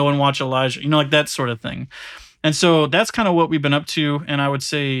just go and watch Elijah, you know, like that sort of thing. And so that's kind of what we've been up to. And I would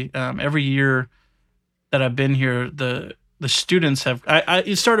say every year that I've been here, the students have,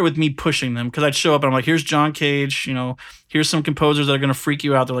 it started with me pushing them because I'd show up and I'm like, here's John Cage, you know, here's some composers that are going to freak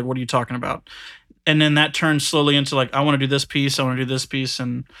you out. They're like, what are you talking about? And then that turned slowly into like, I want to do this piece. I want to do this piece.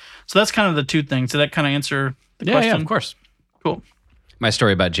 And so that's kind of the two things. Did that kind of answer the question? Yeah, of course. Cool. My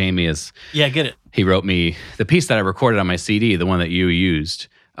story about Jamie is... Yeah, get it. He wrote me the piece that I recorded on my CD, the one that you used.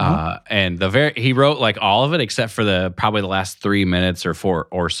 And he wrote like all of it except for probably the last 3 minutes or 4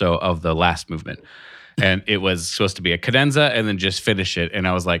 or so of the last movement. And it was supposed to be a cadenza and then just finish it. And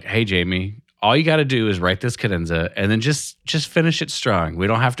I was like, hey, Jamie, all you got to do is write this cadenza and then just finish it strong. We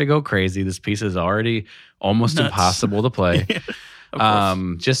don't have to go crazy. This piece is already almost impossible to play.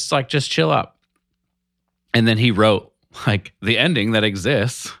 Just chill out. And then he wrote like the ending that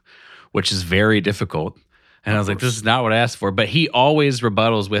exists, which is very difficult. And I was like, this is not what I asked for. But he always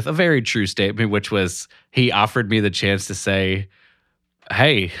rebuttals with a very true statement, which was he offered me the chance to say,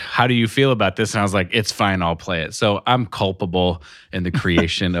 hey, how do you feel about this? And I was like, it's fine, I'll play it. So I'm culpable in the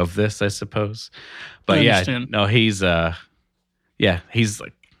creation of this, I suppose. But he's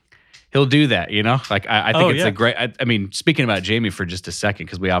like, he'll do that, you know? Like, I think it's a great, I mean, speaking about Jamie for just a second,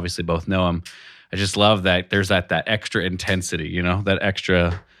 because we obviously both know him, I just love that there's that extra intensity, you know, that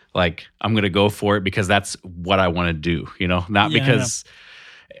extra like I'm going to go for it because that's what I want to do, not because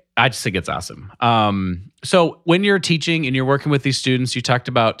I just think it's awesome. So when you're teaching and you're working with these students, you talked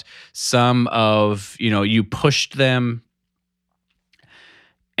about some of, you pushed them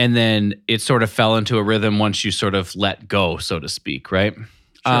and then it sort of fell into a rhythm once you sort of let go, so to speak, right? Sure.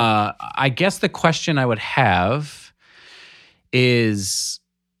 I guess the question I would have is,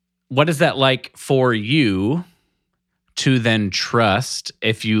 what is that like for you to then trust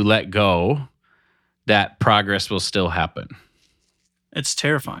if you let go that progress will still happen? It's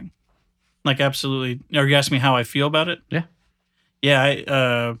terrifying. Like, absolutely. Are you asking me how I feel about it? Yeah.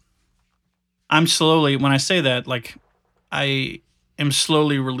 Yeah. I'm slowly, when I say that, like, I am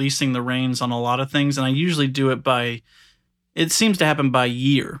slowly releasing the reins on a lot of things. And I usually do it it seems to happen by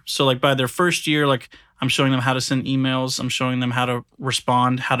year. So like by their first year, like I'm showing them how to send emails. I'm showing them how to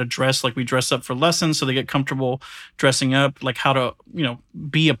respond, how to dress. Like we dress up for lessons so they get comfortable dressing up, like how to,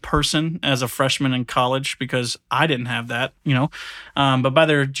 be a person as a freshman in college, because I didn't have that, But by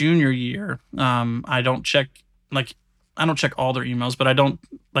their junior year, I don't check all their emails, but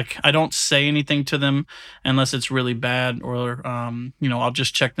I don't say anything to them unless it's really bad, or, I'll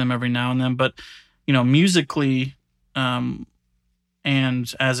just check them every now and then. But, musically, and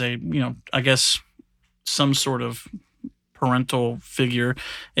as a, I guess some sort of parental figure,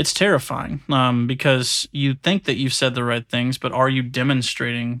 it's terrifying, because you think that you've said the right things, but are you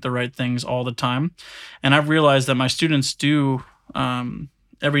demonstrating the right things all the time? And I've realized that my students do,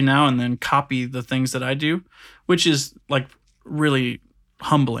 every now and then copy the things that I do, which is like really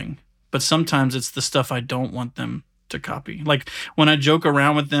humbling. But sometimes it's the stuff I don't want them to copy. Like when I joke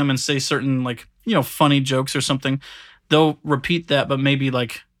around with them and say certain funny jokes or something, they'll repeat that, but maybe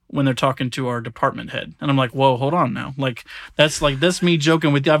like when they're talking to our department head. And I'm like, whoa, hold on now. Like, that's me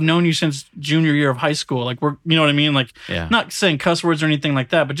joking with you. I've known you since junior year of high school. Like you know what I mean? Like, not saying cuss words or anything like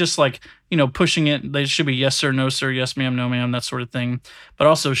that, but just like, pushing it. They should be yes, sir, no, sir, yes, ma'am, no, ma'am, that sort of thing. But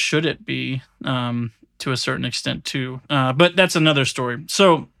also, should it be to a certain extent too? But that's another story.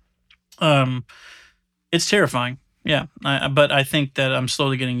 So it's terrifying. Yeah. But I think that I'm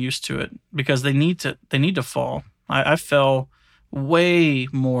slowly getting used to it because they need to fall. I fell way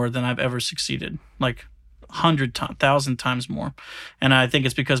more than I've ever succeeded, like 100,000 times more. And I think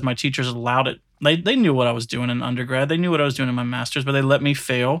it's because my teachers allowed it. They knew what I was doing in undergrad. They knew what I was doing in my master's, but they let me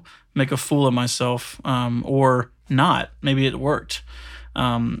fail, make a fool of myself, or not. Maybe it worked.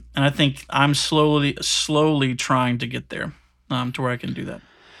 And I think I'm slowly trying to get there to where I can do that.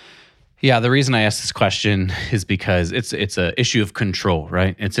 Yeah, the reason I asked this question is because it's an issue of control,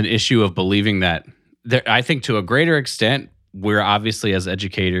 right? It's an issue of believing that I think to a greater extent, we're obviously as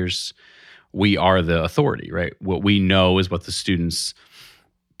educators, we are the authority, right? What we know is what the students,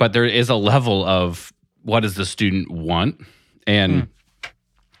 but there is a level of what does the student want? And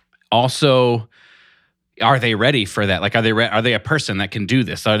also, are they ready for that? Like, are they a person that can do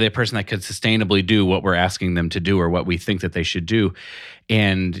this? Are they a person that could sustainably do what we're asking them to do or what we think that they should do?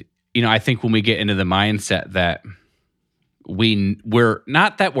 And, I think when we get into the mindset that we're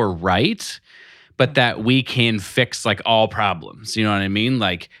not that we're right, but that we can fix like all problems. You know what I mean?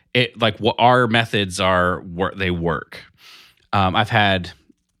 Like what our methods they work. I've had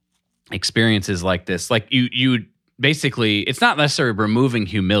experiences like this. Like you basically, it's not necessarily removing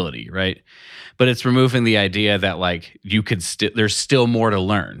humility, right? But it's removing the idea that like there's still more to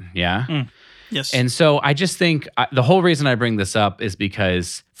learn. Yeah. Yes. And so I just think the whole reason I bring this up is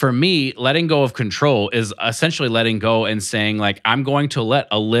because for me, letting go of control is essentially letting go and saying like, I'm going to let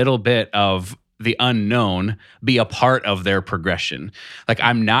a little bit of the unknown be a part of their progression. Like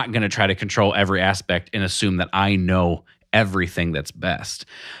I'm not going to try to control every aspect and assume that I know everything that's best.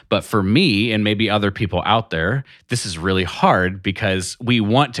 But for me and maybe other people out there, this is really hard because we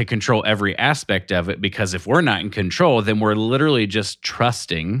want to control every aspect of it, because if we're not in control, then we're literally just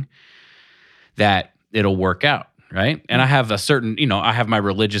trusting that it'll work out, right? And I have a certain, I have my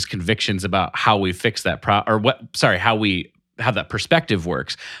religious convictions about how we fix that how that perspective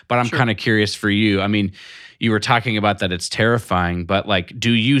works. But I'm kind of curious for you. I mean, you were talking about that it's terrifying, but like,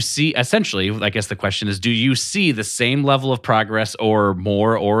 do you see, essentially, I guess the question is, do you see the same level of progress or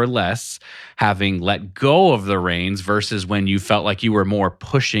more or less having let go of the reins versus when you felt like you were more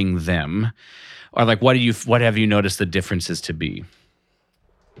pushing them? Or like, what have you noticed the differences to be?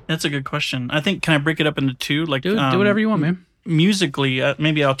 That's a good question. I think, can I break it up into two? Like, do whatever you want, man. Musically,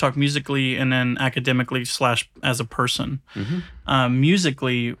 maybe I'll talk musically and then academically / as a person.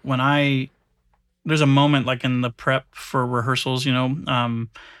 Musically, there's a moment like in the prep for rehearsals,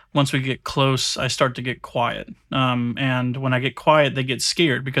 once we get close, I start to get quiet. And when I get quiet, they get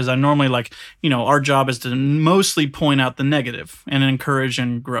scared because I normally our job is to mostly point out the negative and encourage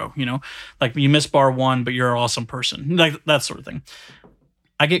and grow, like you miss bar one, but you're an awesome person, like that sort of thing.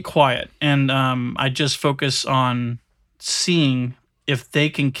 I get quiet and I just focus on seeing if they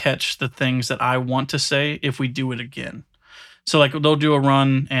can catch the things that I want to say if we do it again. So like they'll do a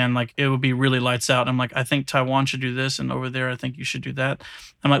run and like it would be really lights out. I'm like, I think Taiwan should do this, and over there I think you should do that.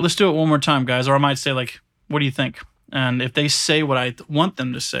 I'm like, let's do it one more time, guys. Or I might say like, what do you think? And if they say what I want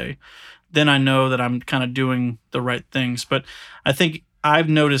them to say, then I know that I'm kind of doing the right things. But I think I've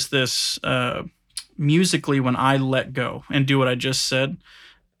noticed this musically when I let go and do what I just said.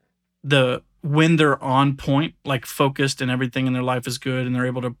 When they're on point, like focused and everything in their life is good and they're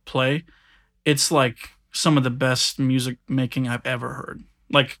able to play, it's like some of the best music making I've ever heard.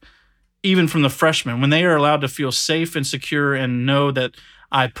 Like even from the freshmen, when they are allowed to feel safe and secure and know that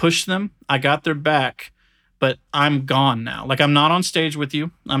I pushed them, I got their back, but I'm gone now. Like I'm not on stage with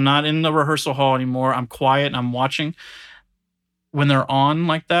you. I'm not in the rehearsal hall anymore. I'm quiet and I'm watching. When they're on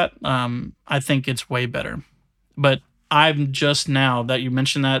like that, I think it's way better. But I'm just now that you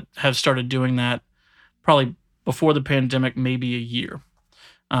mentioned that have started doing that probably before the pandemic, maybe a year.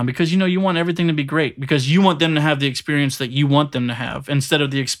 Because, you want everything to be great because you want them to have the experience that you want them to have instead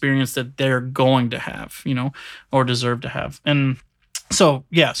of the experience that they're going to have, or deserve to have. And so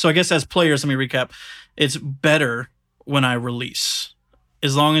I guess as players, let me recap. It's better when I release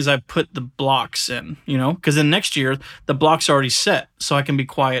as long as I put the blocks in, because then next year the block's already set so I can be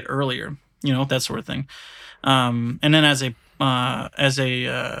quiet earlier, that sort of thing. And then as a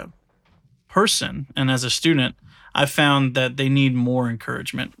person and as a student, I found that they need more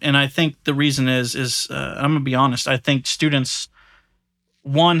encouragement. And I think the reason is I'm going to be honest, I think students,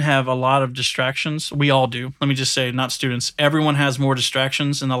 one, have a lot of distractions. We all do. Let me just say, not students. Everyone has more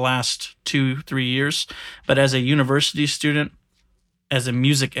distractions in the last 2-3 years. But as a university student, as a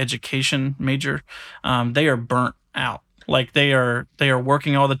music education major, they are burnt out. Like they are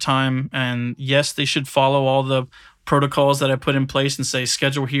working all the time. And yes, they should follow all the protocols that I put in place and say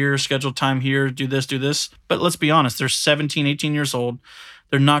schedule here, schedule time here, do this. But let's be honest, they're 17, 18 years old.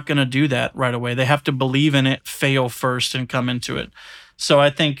 They're not going to do that right away. They have to believe in it, fail first, and come into it. So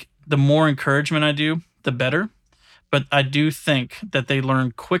I think the more encouragement I do, the better. But I do think that they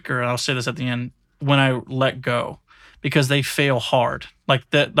learn quicker, and I'll say this at the end, when I let go, because they fail hard, like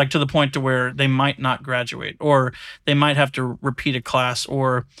to the point to where they might not graduate, or they might have to repeat a class,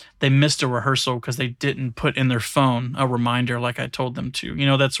 or they missed a rehearsal because they didn't put in their phone a reminder like I told them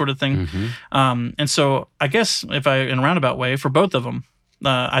to, that sort of thing. Mm-hmm. And so I guess in a roundabout way, for both of them,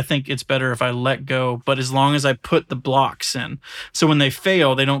 I think it's better if I let go, but as long as I put the blocks in. So when they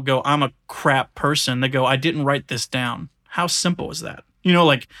fail, they don't go, I'm a crap person. They go, I didn't write this down. How simple is that?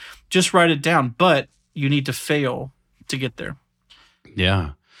 Just write it down, but you need to fail to get there.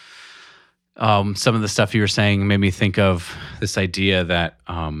 Yeah. Some of the stuff you were saying made me think of this idea that,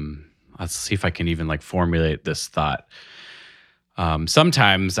 let's see if I can even formulate this thought.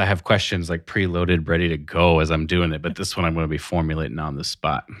 Sometimes I have questions preloaded, ready to go as I'm doing it, but this one I'm going to be formulating on the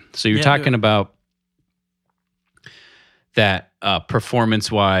spot. So you're talking about that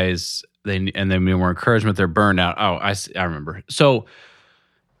performance-wise, they need more encouragement, they're burned out. Oh, I remember. So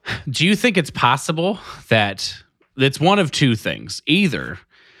do you think it's possible that it's one of two things? Either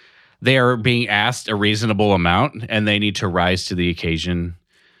they are being asked a reasonable amount and they need to rise to the occasion,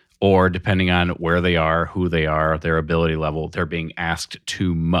 or depending on where they are, who they are, their ability level, they're being asked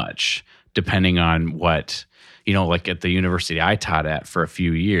too much, depending on what, like at the university I taught at for a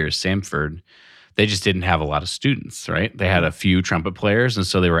few years, Samford, they just didn't have a lot of students, right? They had a few trumpet players, and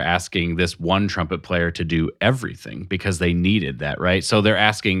so they were asking this one trumpet player to do everything because they needed that, right? So they're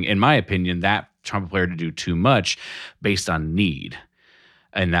asking, in my opinion, that trumpet player to do too much based on need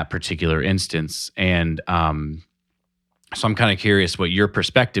in that particular instance. And so I'm kind of curious what your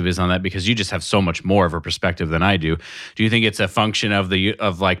perspective is on that, because you just have so much more of a perspective than I do. Do you think it's a function of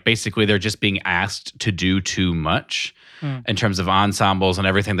basically they're just being asked to do too much in terms of ensembles and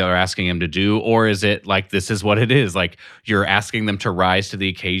everything that they're asking them to do? Or is it this is what it is? You're asking them to rise to the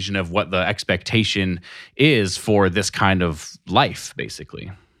occasion of what the expectation is for this kind of life,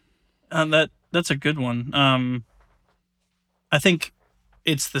 basically? That's a good one. I think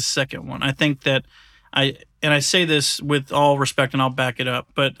it's the second one. I think that I say this with all respect, and I'll back it up,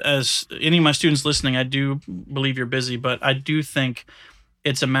 but as any of my students listening, I do believe you're busy, but I do think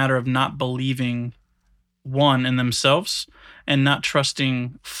it's a matter of not believing, one, in themselves, and not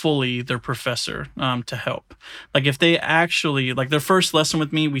trusting fully their professor to help. Like if they actually, like their first lesson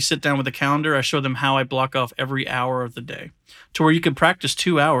with me, we sit down with a calendar, I show them how I block off every hour of the day to where you could practice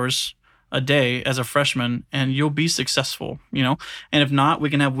 2 hours a day as a freshman and you'll be successful, And if not, we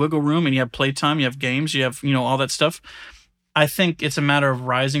can have wiggle room and you have playtime, you have games, you have, all that stuff. I think it's a matter of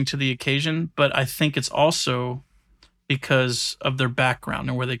rising to the occasion, but I think it's also because of their background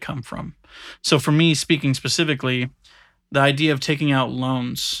and where they come from. So for me, speaking specifically, the idea of taking out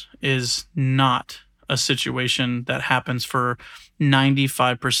loans is not a situation that happens for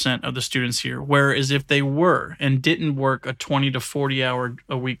 95% of the students here. Whereas if they were and didn't work a 20 to 40 hour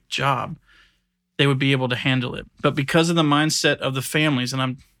a week job, they would be able to handle it. But because of the mindset of the families, and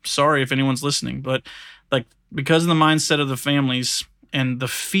I'm sorry if anyone's listening, but because of the mindset of the families and the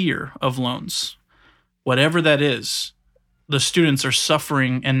fear of loans, whatever that is, the students are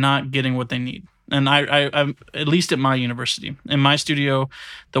suffering and not getting what they need. And I'm at least at my university, in my studio,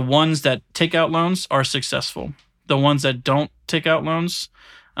 the ones that take out loans are successful. The ones that don't take out loans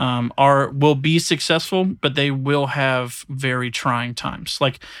will be successful, but they will have very trying times.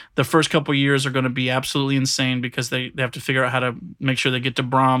 Like the first couple of years are going to be absolutely insane because they have to figure out how to make sure they get to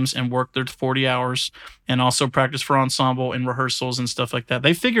Brahms and work their 40 hours and also practice for ensemble and rehearsals and stuff like that.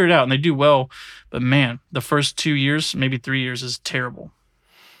 They figure it out and they do well, but man, the first 2 years, maybe 3 years is terrible.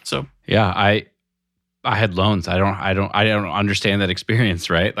 So yeah, I had loans. I don't understand that experience,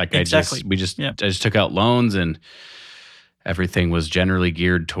 right? Like exactly. I just took out loans and everything was generally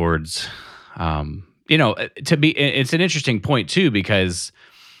geared towards, it's an interesting point too, because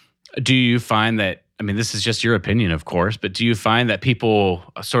do you find that, I mean, this is just your opinion, of course, but do you find that people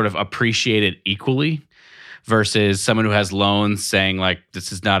sort of appreciate it equally versus someone who has loans saying like,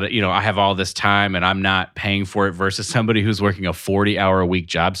 this is not, I have all this time and I'm not paying for it versus somebody who's working a 40-hour a week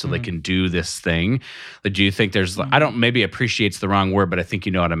job so they can do this thing? Do you think there's, maybe appreciate's the wrong word, but I think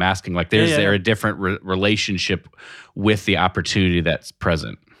you know what I'm asking. Like, is there a different relationship with the opportunity that's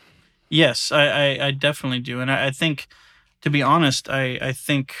present? Yes, I definitely do. And I think, to be honest, I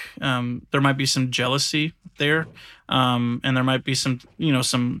think there might be some jealousy there, and there might be some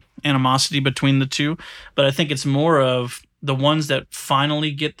animosity between the two. But I think it's more of the ones that finally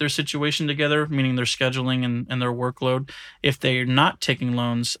get their situation together, meaning their scheduling and their workload. If they're not taking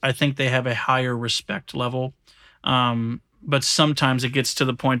loans, I think they have a higher respect level. But sometimes it gets to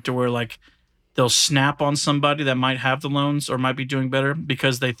the point to where like they'll snap on somebody that might have the loans or might be doing better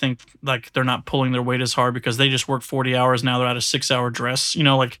because they think like they're not pulling their weight as hard because they just work 40 hours. Now they're at a 6-hour dress,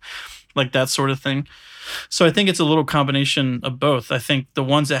 like that sort of thing. So I think it's a little combination of both. I think the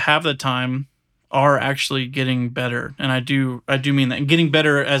ones that have the time are actually getting better. And I do mean that. And getting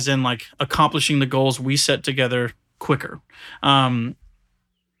better as in like accomplishing the goals we set together quicker. But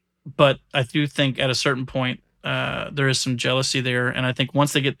I do think at a certain point, there is some jealousy there. And I think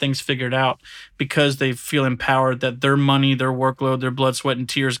once they get things figured out, because they feel empowered that their money, their workload, their blood, sweat, and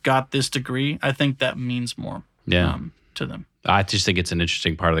tears got this degree, I think that means more to them. I just think it's an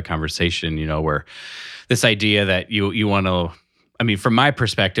interesting part of the conversation, where this idea that you want to, I mean, from my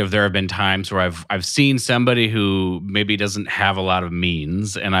perspective, there have been times where I've seen somebody who maybe doesn't have a lot of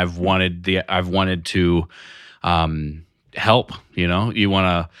means, and I've wanted to help. You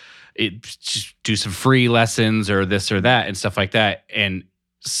want to just do some free lessons or this or that and stuff like that. And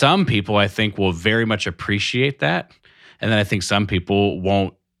some people I think will very much appreciate that, and then I think some people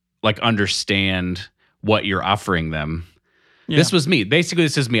won't understand what you're offering them. Yeah. This was me. Basically,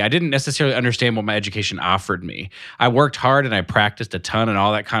 this is me. I didn't necessarily understand what my education offered me. I worked hard and I practiced a ton and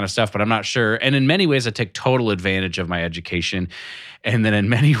all that kind of stuff, but I'm not sure. And in many ways, I took total advantage of my education. And then in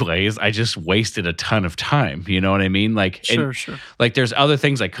many ways, I just wasted a ton of time. You know what I mean? Sure. Like there's other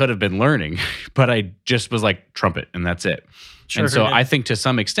things I could have been learning, but I just was like trumpet and that's it. Sure, and so I think to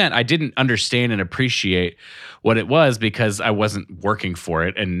some extent, I didn't understand and appreciate what it was because I wasn't working for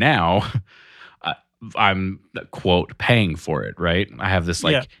it. And now I'm, quote, paying for it, right? I have this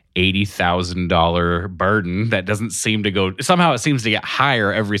 $80,000 burden that doesn't seem to go, somehow it seems to get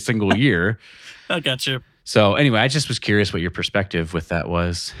higher every single year. I got you. So anyway, I just was curious what your perspective with that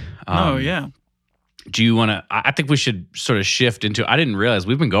was. Do you want to, I think we should sort of shift into, I didn't realize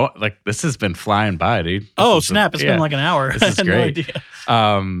we've been going, this has been flying by, dude. It's been like an hour. This is great. No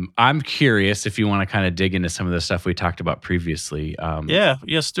idea. I'm curious if you want to kind of dig into some of the stuff we talked about previously.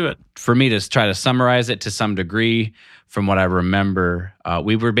 Yes, do it. For me to try to summarize it to some degree from what I remember,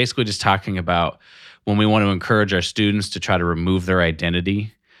 we were basically just talking about when we want to encourage our students to try to remove their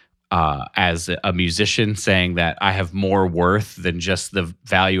identity as a musician, saying that I have more worth than just the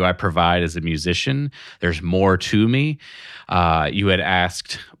value I provide as a musician. There's more to me. You had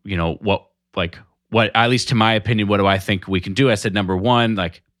asked, what, at least to my opinion, what do I think we can do? I said, number one,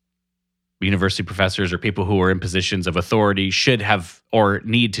 like university professors or people who are in positions of authority should have or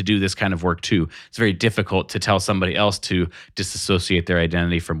need to do this kind of work too. It's very difficult to tell somebody else to disassociate their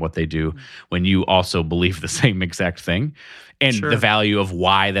identity from what they do when you also believe the same exact thing, and Sure. the value of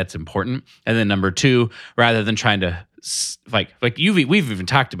why that's important. And then number two, rather than trying to we've even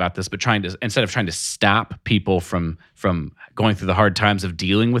talked about this, but instead of trying to stop people from going through the hard times of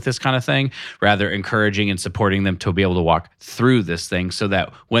dealing with this kind of thing, rather encouraging and supporting them to be able to walk through this thing, so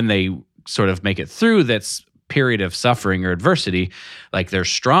that when they sort of make it through that period of suffering or adversity, like they're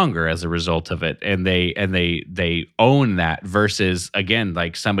stronger as a result of it, and they own that, versus, again,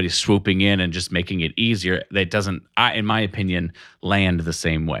 like somebody swooping in and just making it easier. That doesn't, in my opinion, land the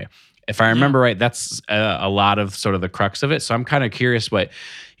same way. If I remember right, that's a lot of sort of the crux of it. So I'm kind of curious what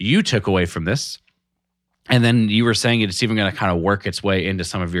you took away from this. And then you were saying it's even going to kind of work its way into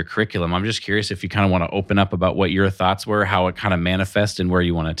some of your curriculum. I'm just curious if you kind of want to open up about what your thoughts were, how it kind of manifests, and where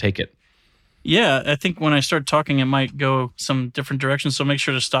you want to take it. Yeah, I think when I start talking, it might go some different directions. So make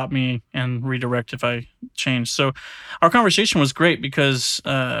sure to stop me and redirect if I change. So our conversation was great because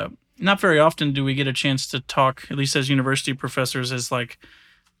not very often do we get a chance to talk, at least as university professors, as like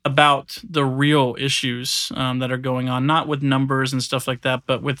about the real issues that are going on, not with numbers and stuff like that,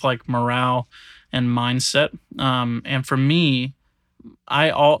 but with like morale and mindset. And for me,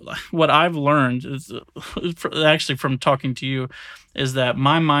 what I've learned is actually from talking to you is that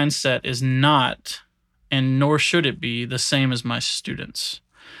my mindset is not, and nor should it be, the same as my students.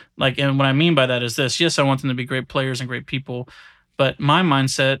 Like, and what I mean by that is this: yes, I want them to be great players and great people, but my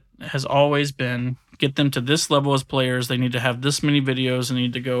mindset has always been, get them to this level as players. They need to have this many videos, and they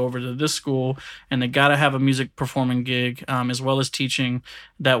need to go over to this school, and they got to have a music performing gig as well as teaching.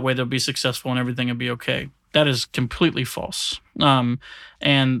 That way they'll be successful and everything will be okay. That is completely false.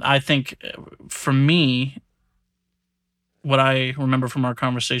 And I think for me, what I remember from our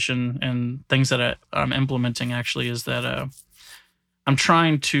conversation and things that I'm implementing actually is that I'm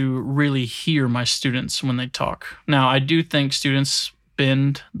trying to really hear my students when they talk. Now, I do think students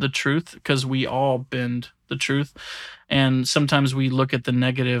bend the truth, because we all bend the truth. And sometimes we look at the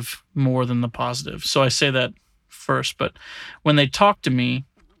negative more than the positive. So I say that first. But when they talk to me,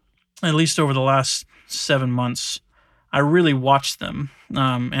 at least over the last 7 months, I really watch them.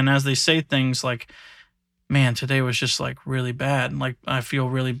 And as they say things like, man, today was just like really bad. Like, I feel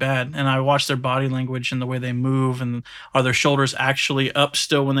really bad. And I watch their body language and the way they move, and are their shoulders actually up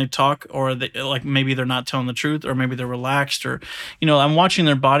still when they talk, or are they, like, maybe they're not telling the truth, or maybe they're relaxed, or, I'm watching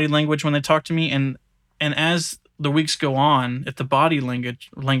their body language when they talk to me. And as the weeks go on, if the body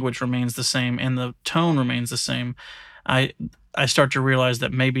language remains the same and the tone remains the same, I start to realize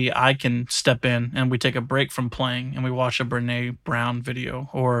that maybe I can step in and we take a break from playing and we watch a Brené Brown video,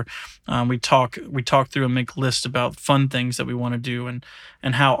 or we talk through and make lists about fun things that we want to do,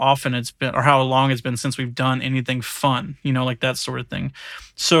 and how often it's been, or how long it's been since we've done anything fun, like that sort of thing.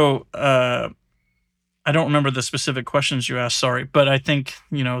 So I don't remember the specific questions you asked, sorry, but I think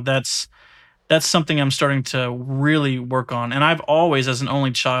that's something I'm starting to really work on. And I've always, as an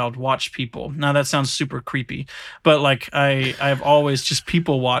only child, watched people. Now that sounds super creepy, but like I've always just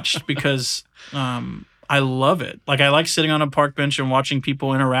people watched because I love it. Like, I like sitting on a park bench and watching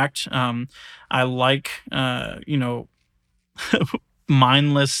people interact. I like,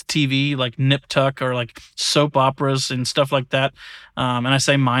 mindless TV, like Nip Tuck, or like soap operas and stuff like that. And I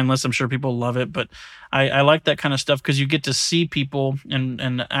say mindless, I'm sure people love it, but I like that kind of stuff because you get to see people,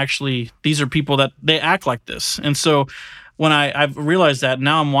 and actually these are people that they act like this. And so when I've realized that,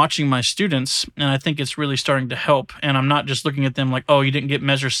 now I'm watching my students, and I think it's really starting to help. And I'm not just looking at them like, oh, you didn't get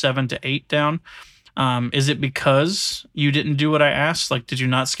measure 7 to 8 down. Is it because you didn't do what I asked? Like, did you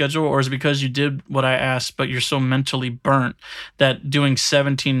not schedule? Or is it because you did what I asked, but you're so mentally burnt that doing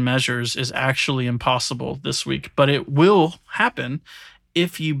 17 measures is actually impossible this week? But it will happen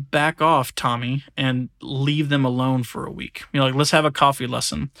if you back off, Tommy, and leave them alone for a week. Like, let's have a coffee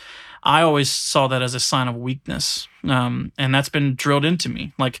lesson. I always saw that as a sign of weakness. And that's been drilled into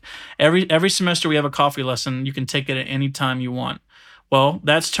me. Like, every semester we have a coffee lesson. You can take it at any time you want. Well,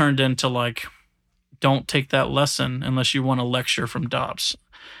 that's turned into like, don't take that lesson unless you want a lecture from Dobbs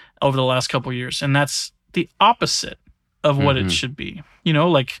over the last couple of years. And that's the opposite of what it should be.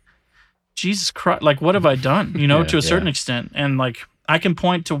 Like, Jesus Christ, like, what have I done, to a certain extent? And like, I can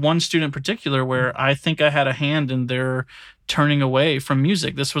point to one student in particular where I think I had a hand in their turning away from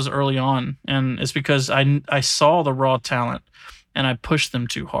music. This was early on. And it's because I saw the raw talent, and I pushed them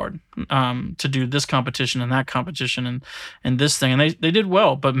too hard to do this competition and that competition and this thing. And they did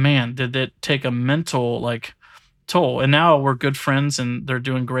well, but man, did it take a mental like toll. And now we're good friends, and they're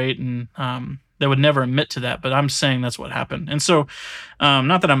doing great. And They would never admit to that, but I'm saying that's what happened. And so,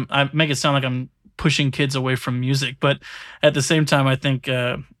 not that I make it sound like I'm pushing kids away from music, but at the same time, I think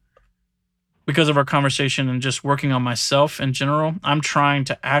because of our conversation and just working on myself in general, I'm trying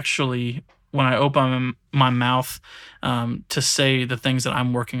to actually, when I open my mouth, to say the things that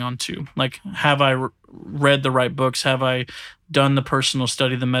I'm working on too. Like, have I read the right books? Have I done the personal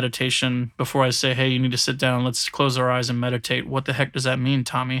study, the meditation, before I say, hey, you need to sit down, let's close our eyes and meditate? What the heck does that mean,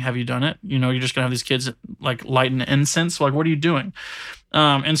 Tommy? Have you done it? You know, you're just gonna have these kids like lighten incense. Like, what are you doing?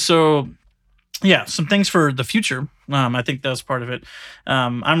 And so, yeah, some things for the future. I think that's part of it.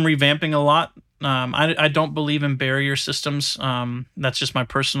 I'm revamping a lot. I don't believe in barrier systems. That's just my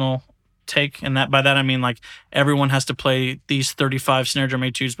personal take, and that by that I mean like everyone has to play these 35 snare drum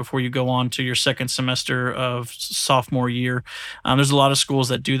etudes before you go on to your second semester of sophomore year. There's a lot of schools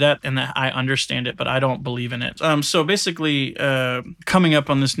that do that, and that I understand it, but I don't believe in it. So basically, coming up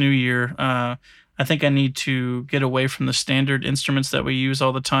on this new year, I think I need to get away from the standard instruments that we use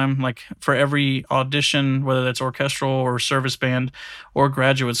all the time. Like, for every audition, whether that's orchestral or service band or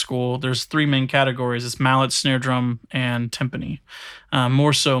graduate school, there's 3 main categories. It's mallet, snare drum, and timpani.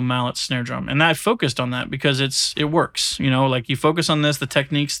 More so mallet, snare drum. And I focused on that because it works. You know, like, you focus on this, the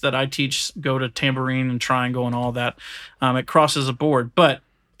techniques that I teach go to tambourine and triangle and all that. It crosses a board, but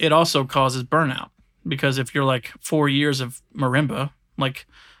it also causes burnout, because if you're like 4 years of marimba, like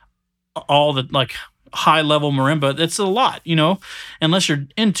all the like high level marimba, it's a lot, you know, unless you're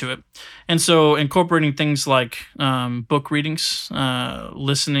into it. And so incorporating things like book readings,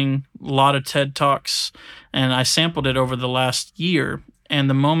 listening, a lot of TED Talks, and I sampled it over the last year. And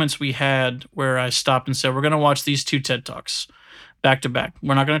the moments we had where I stopped and said, we're going to watch these 2 TED Talks back to back.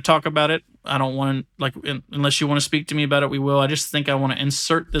 We're not going to talk about it. I don't want to, like, unless you want to speak to me about it, we will. I just think I want to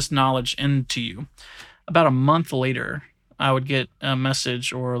insert this knowledge into you. About a month later, I would get a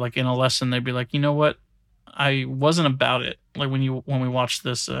message, or like in a lesson, they'd be like, you know what? I wasn't about it. Like when we watched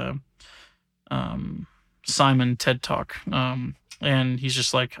this Simon TED Talk, and he's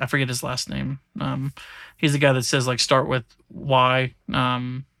just like, I forget his last name. He's the guy that says like start with why.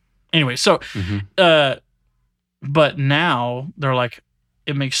 Anyway, so but now they're like,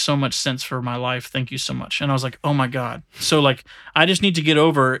 it makes so much sense for my life. Thank you so much. And I was like, oh my God. So like, I just need to get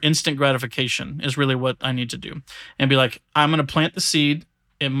over instant gratification is really what I need to do, and be like, I'm going to plant the seed.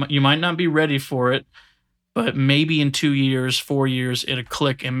 You might not be ready for it, but maybe in 2 years, 4 years, it'll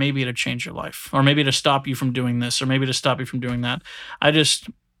click, and maybe it'll change your life, or maybe it'll stop you from doing this, or maybe it'll stop you from doing that.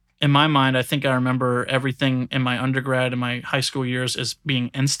 In my mind, I think I remember everything in my undergrad and my high school years as being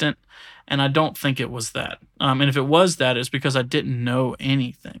instant, and I don't think it was that. And if it was that, it's because I didn't know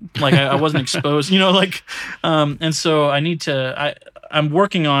anything. Like, I wasn't exposed, you know, like, and so I'm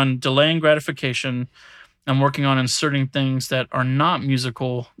working on delaying gratification. I'm working on inserting things that are not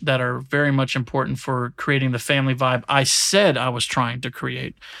musical, that are very much important for creating the family vibe I said I was trying to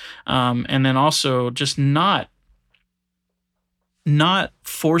create. And then also just not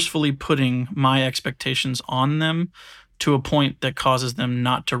forcefully putting my expectations on them to a point that causes them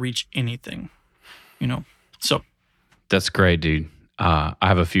not to reach anything, you know? So that's great, dude. I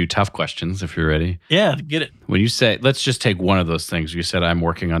have a few tough questions if you're ready. Yeah, get it. When you say, let's just take one of those things. You said, I'm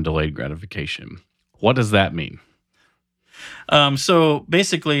working on delayed gratification. What does that mean? So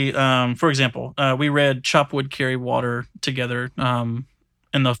basically, for example, we read Chop Wood, Carry Water together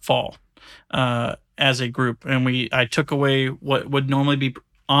in the fall as a group. And I took away what would normally be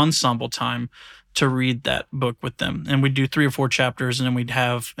ensemble time to read that book with them. And we'd do 3 or 4 chapters, and then we'd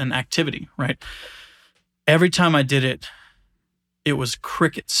have an activity, right? Every time I did it, it was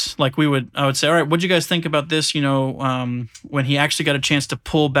crickets. Like I would say, all right, what'd you guys think about this? You know, when he actually got a chance to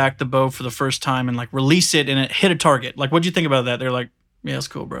pull back the bow for the first time and like release it and it hit a target. Like, what'd you think about that? They're like, yeah, that's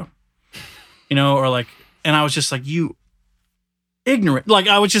cool, bro. You know, or like, and I was just like, you ignorant. Like,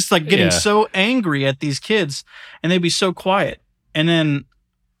 I was just like getting so angry at these kids, and they'd be so quiet. And then,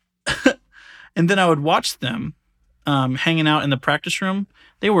 and then I would watch them hanging out in the practice room.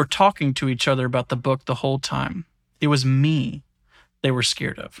 They were talking to each other about the book the whole time. It was me they were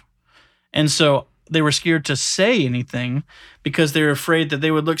scared of. And so they were scared to say anything because they were afraid that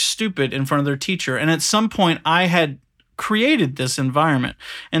they would look stupid in front of their teacher. And at some point, I had created this environment.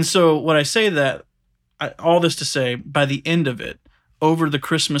 And so what I say all this to say, by the end of it, over the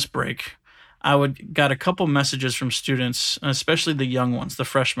Christmas break, got a couple messages from students, especially the young ones, the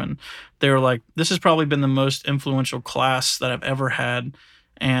freshmen. They were like, this has probably been the most influential class that I've ever had.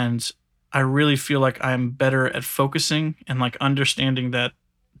 And I really feel like I'm better at focusing and like understanding that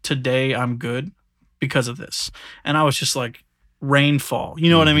today I'm good because of this. And I was just like rainfall, you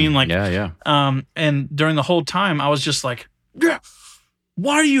know what I mean? Like, yeah. And during the whole time I was just like, yeah,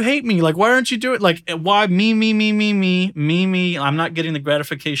 why do you hate me? Like, why aren't you doing like, why me? I'm not getting the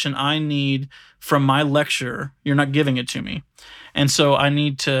gratification I need from my lecture. You're not giving it to me. And so I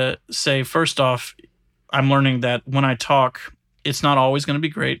need to say, first off, I'm learning that when I talk, it's not always going to be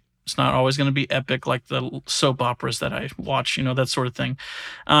great. It's not always going to be epic like the soap operas that I watch, that sort of thing.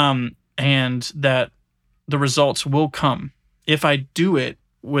 And that the results will come if I do it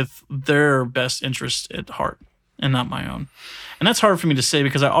with their best interest at heart and not my own. And that's hard for me to say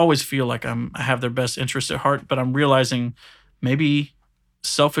because I always feel like I have their best interest at heart, but I'm realizing maybe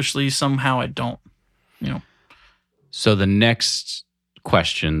selfishly somehow I don't, So the next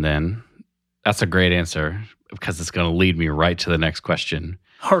question then, that's a great answer because it's going to lead me right to the next question.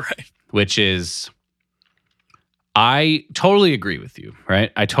 All right. Which is, I totally agree with you,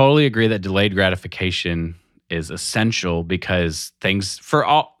 right? I totally agree that delayed gratification is essential because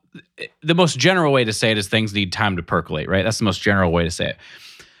the most general way to say it is things need time to percolate, right? That's the most general way to say it.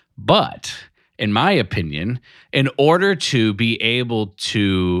 But in my opinion, in order to be able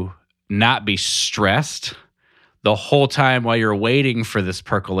to not be stressed the whole time while you're waiting for this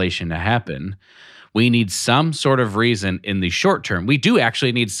percolation to happen, we need some sort of reason in the short term. We do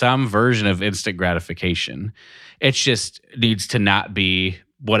actually need some version of instant gratification. It just needs to not be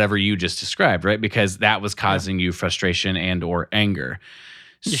whatever you just described, right? Because that was causing you frustration and or anger.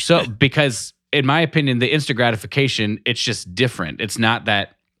 So, because in my opinion, the instant gratification, it's just different. It's not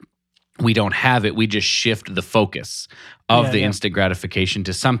that we don't have it. We just shift the focus of the instant gratification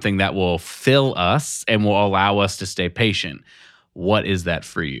to something that will fill us and will allow us to stay patient. What is that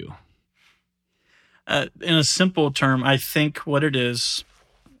for you? In a simple term, I think what it is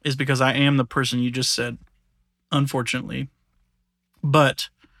because I am the person you just said, unfortunately. But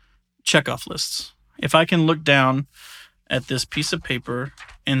checkoff lists. If I can look down at this piece of paper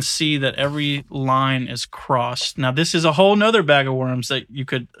and see that every line is crossed. Now, this is a whole nother bag of worms that you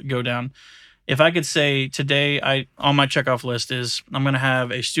could go down. If I could say today, on my checkoff list is I'm going to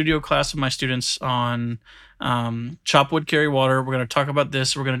have a studio class of my students on chop wood, carry water. We're going to talk about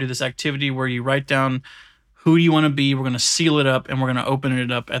this. We're going to do this activity where you write down who you want to be. We're going to seal it up and we're going to open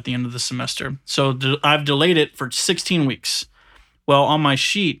it up at the end of the semester. So I've delayed it for 16 weeks. Well, on my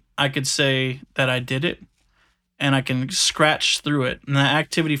sheet, I could say that I did it and I can scratch through it. And the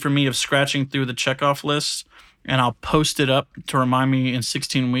activity for me of scratching through the checkoff list, and I'll post it up to remind me in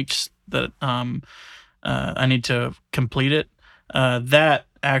 16 weeks that I need to complete it. That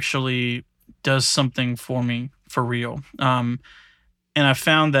actually does something for me for real. And I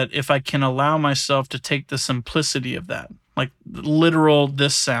found that if I can allow myself to take the simplicity of that, like literal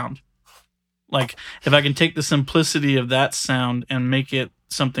this sound, like if I can take the simplicity of that sound and make it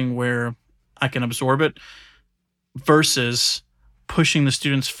something where I can absorb it versus pushing the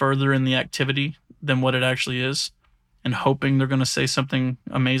students further in the activity than what it actually is and hoping they're going to say something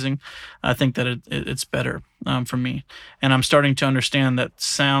amazing, I think that it's better for me. And I'm starting to understand that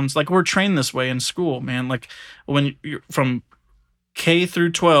sounds like we're trained this way in school, man. Like when you're from K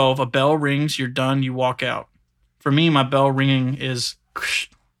through 12, a bell rings, you're done, you walk out. For me, my bell ringing is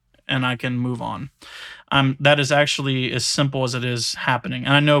and I can move on. That is actually as simple as it is happening.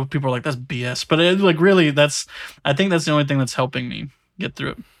 And I know people are like, that's BS, but really I think that's the only thing that's helping me get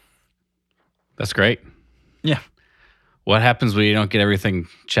through it. That's great. Yeah. What happens when you don't get everything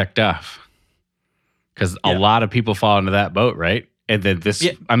checked off? Because a lot of people fall into that boat, right? And then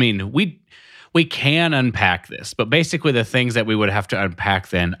I mean, we can unpack this, but basically the things that we would have to unpack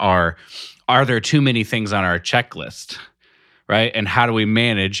then are there too many things on our checklist, right? And how do we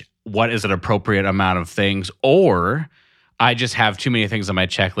manage what is an appropriate amount of things? Or I just have too many things on my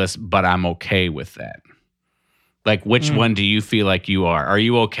checklist, but I'm okay with that. Like, which one do you feel like you are? Are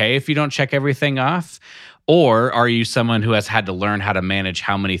you okay if you don't check everything off? Or are you someone who has had to learn how to manage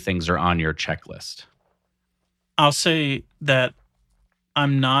how many things are on your checklist? I'll say that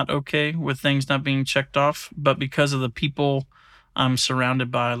I'm not okay with things not being checked off, but because of the people I'm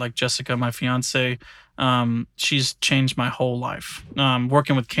surrounded by, like Jessica, my fiance, she's changed my whole life.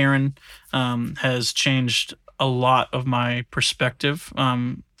 Working with Karen has changed a lot of my perspective.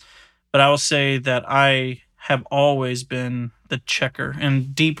 But I will say that I have always been the checker,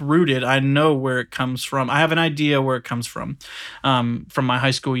 and deep rooted, I know where it comes from. I have an idea where it comes from my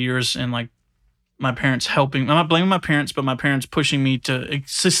high school years and like my parents helping. I'm not blaming my parents, but my parents pushing me to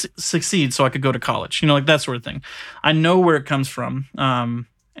succeed so I could go to college, like that sort of thing. I know where it comes from, and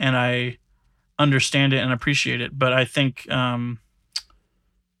I understand it and appreciate it. But I think I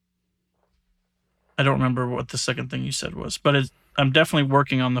don't remember what the second thing you said was, but I'm definitely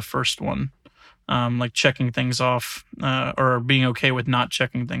working on the first one, like checking things off or being okay with not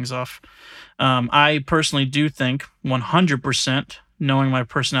checking things off. I personally do think 100% knowing my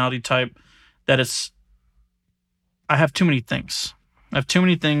personality type, that I have too many things. I have too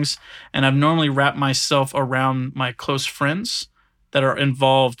many things, and I've normally wrapped myself around my close friends that are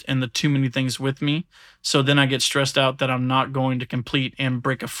involved in the too many things with me. So then I get stressed out that I'm not going to complete and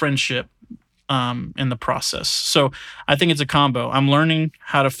break a friendship in the process. So I think it's a combo. I'm learning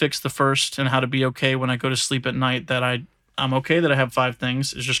how to fix the first and how to be okay when I go to sleep at night, that I'm okay that I have 5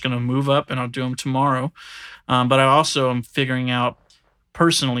 things. It's just going to move up and I'll do them tomorrow. But I also am figuring out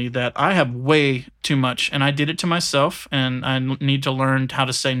personally that I have way too much, and I did it to myself, and I need to learn how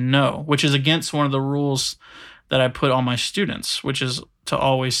to say no, which is against one of the rules that I put on my students, which is to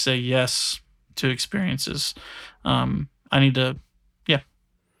always say yes to experiences. I need to,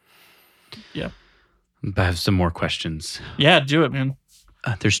 yeah. I have some more questions. Yeah, do it, man.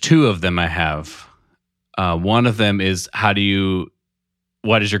 There's 2 of them I have. One of them is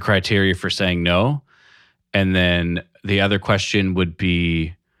what is your criteria for saying no? And then the other question would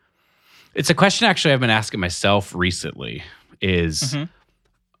be, it's a question actually I've been asking myself recently, is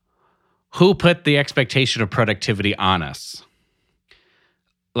who put the expectation of productivity on us?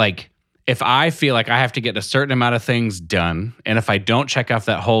 Like, if I feel like I have to get a certain amount of things done, and if I don't check off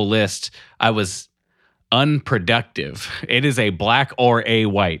that whole list, I was unproductive. It is a black or a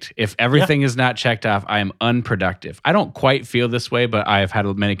white. If everything is not checked off, I am unproductive. I don't quite feel this way, but I have had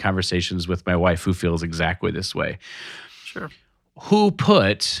many conversations with my wife who feels exactly this way. Sure. Who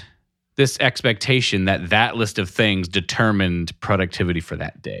put this expectation that list of things determined productivity for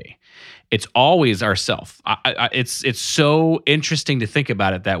that day? It's always ourself. It's so interesting to think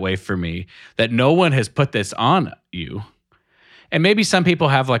about it that way for me, that no one has put this on you. And maybe some people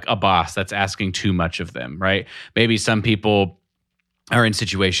have like a boss that's asking too much of them, right? Maybe some people are in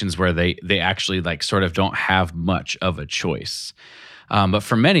situations where they actually like sort of don't have much of a choice. But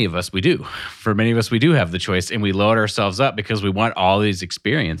for many of us, we do. For many of us, we do have the choice, and we load ourselves up because we want all these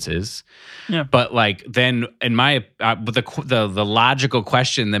experiences. Yeah. But like then, in my the logical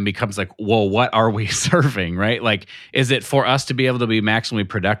question then becomes like, well, what are we serving, right? Like, is it for us to be able to be maximally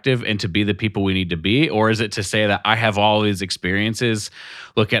productive and to be the people we need to be, or is it to say that I have all these experiences,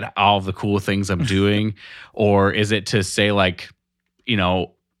 look at all the cool things I'm doing, or is it to say like,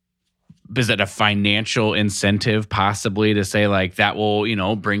 is it a financial incentive possibly to say like that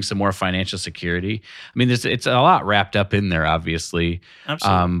will, bring some more financial security? I mean, it's a lot wrapped up in there, obviously.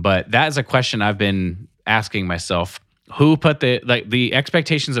 Absolutely. But that is a question I've been asking myself. Who put the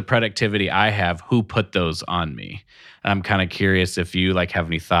expectations of productivity I have, who put those on me? And I'm kind of curious if you like have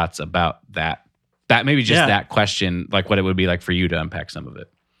any thoughts about that. That maybe just that question, like what it would be like for you to unpack some of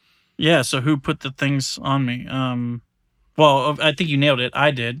it. Yeah. So who put the things on me? Well, I think you nailed it.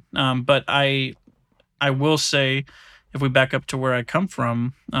 I did. But I will say, if we back up to where I come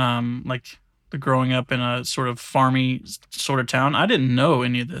from, like growing up in a sort of farmy sort of town, I didn't know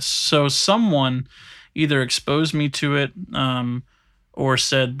any of this. So someone either exposed me to it or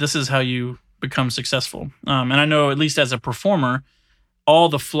said, this is how you become successful. And I know, at least as a performer, all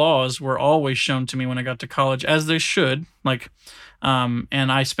the flaws were always shown to me when I got to college, as they should.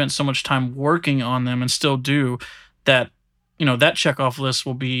 And I spent so much time working on them, and still do, that that checkoff list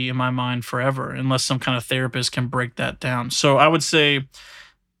will be in my mind forever, unless some kind of therapist can break that down. So I would say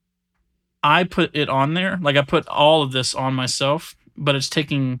I put it on there. Like, I put all of this on myself, but it's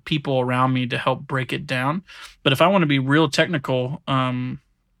taking people around me to help break it down. But if I want to be real technical, I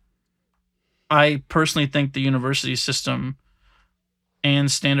personally think the university system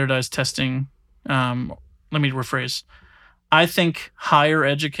and standardized testing, let me rephrase. I think higher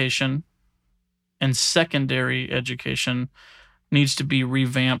education and secondary education needs to be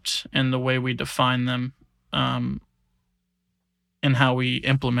revamped in the way we define them and how we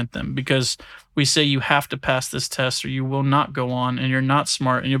implement them, because we say you have to pass this test or you will not go on, and you're not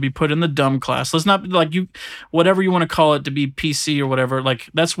smart and you'll be put in the dumb class. Let's not like whatever you want to call it, to be PC or whatever, like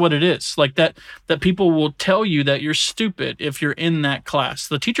that's what it is. Like that people will tell you that you're stupid if you're in that class.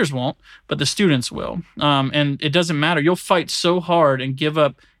 The teachers won't, but the students will. And it doesn't matter. You'll fight so hard and give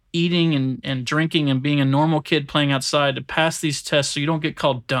up eating and drinking and being a normal kid playing outside to pass these tests so you don't get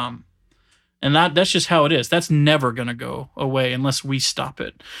called dumb. And that's just how it is. That's never going to go away unless we stop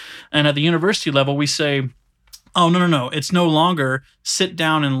it. And at the university level, we say, oh, no. It's no longer sit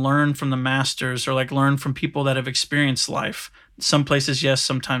down and learn from the masters or like learn from people that have experienced life. Some places, yes.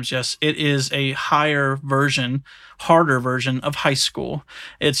 Sometimes, yes. It is a higher version, harder version of high school.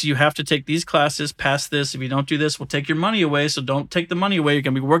 It's you have to take these classes, pass this. If you don't do this, we'll take your money away. So don't take the money away. You're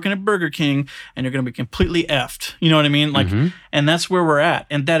going to be working at Burger King and you're going to be completely effed. You know what I mean? Like, and that's where we're at.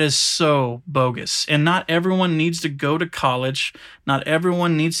 And that is so bogus. And not everyone needs to go to college. Not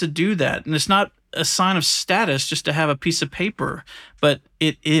everyone needs to do that. And it's not a sign of status just to have a piece of paper, but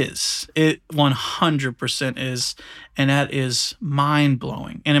it is. It 100% is, and that is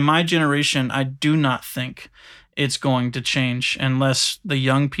mind-blowing. And in my generation, I do not think it's going to change unless the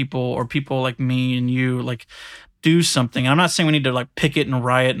young people or people like me and you like do something. I'm not saying we need to like picket and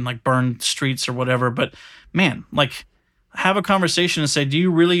riot and like burn streets or whatever, but man, like have a conversation and say, do you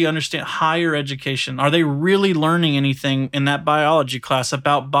really understand higher education? Are they really learning anything in that biology class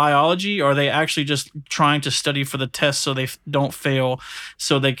about biology? Or are they actually just trying to study for the test so they don't fail,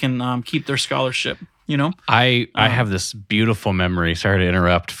 so they can keep their scholarship? You know, I have this beautiful memory, sorry to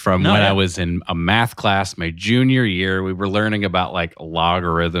interrupt, from when I was in a math class my junior year. We were learning about like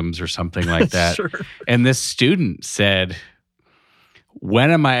logarithms or something like that. Sure. And this student said,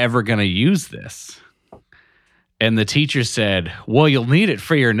 when am I ever going to use this? And the teacher said, well, you'll need it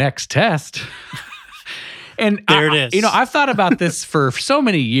for your next test. And there it is. You know, I've thought about this for so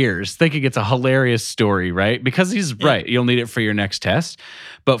many years, thinking it's a hilarious story, right? Because he's right. You'll need it for your next test.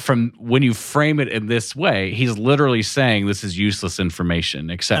 But from when you frame it in this way, he's literally saying this is useless information,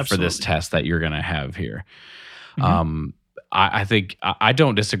 except for this test that you're going to have here. Mm-hmm. I think I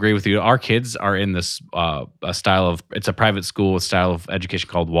don't disagree with you. Our kids are in this a style of, it's a private school style of education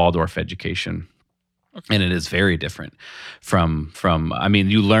called Waldorf education. Okay. And it is very different from, I mean,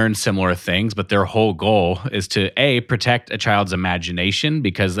 you learn similar things, but their whole goal is to protect a child's imagination,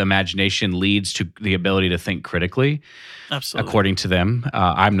 because imagination leads to the ability to think critically. Absolutely. According to them.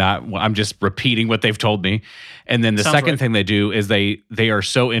 I'm just repeating what they've told me. And then the second thing they do is they are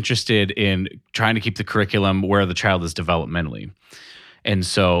so interested in trying to keep the curriculum where the child is developmentally. And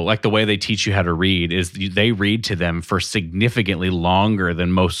so, like, the way they teach you how to read is they read to them for significantly longer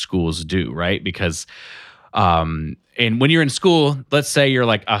than most schools do, right? Because, and when you're in school, let's say you're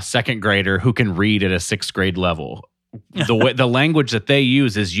like a second grader who can read at a sixth grade level. The language that they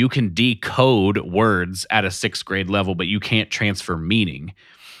use is you can decode words at a sixth grade level, but you can't transfer meaning.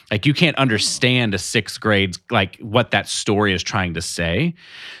 Like, you can't understand a sixth grade, like, what that story is trying to say.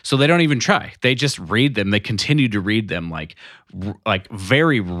 So they don't even try. They just read them. They continue to read them like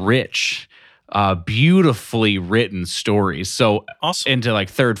very rich, beautifully written stories. So awesome. Into like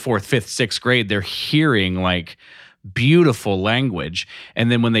third, fourth, fifth, sixth grade, they're hearing like beautiful language.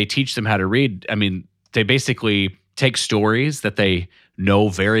 And then when they teach them how to read, I mean, they basically take stories that they know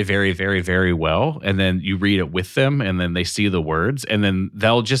very, very, very, very well, and then you read it with them, and then they see the words, and then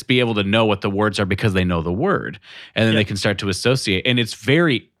they'll just be able to know what the words are because they know the word, and then they can start to associate. And it's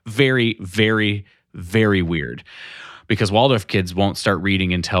very, very, very, very weird, because Waldorf kids won't start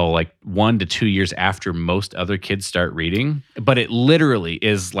reading until like 1 to 2 years after most other kids start reading, but it literally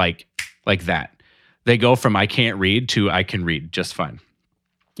is like that. They go from I can't read to I can read just fine.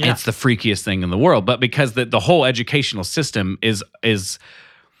 Yeah. It's the freakiest thing in the world. But because the whole educational system is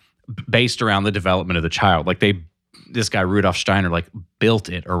based around the development of the child. Like this guy, Rudolf Steiner, like built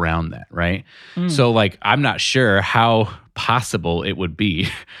it around that, right? So like, I'm not sure how possible it would be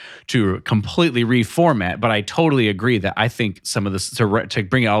to completely reformat, but I totally agree that I think some of this, to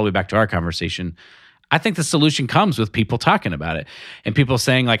bring it all the way back to our conversation, I think the solution comes with people talking about it and people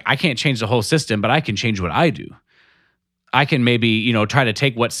saying like, I can't change the whole system, but I can change what I do. I can maybe, try to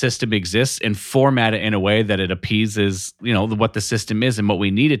take what system exists and format it in a way that it appeases, what the system is and what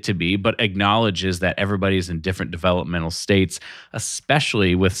we need it to be, but acknowledges that everybody's in different developmental states,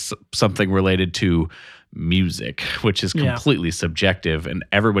 especially with something related to music, which is completely subjective, and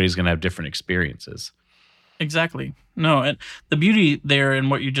everybody's going to have different experiences. Exactly. No, and the beauty there in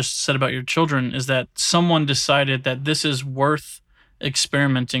what you just said about your children is that someone decided that this is worth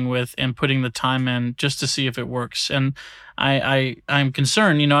experimenting with and putting the time in just to see if it works. And I'm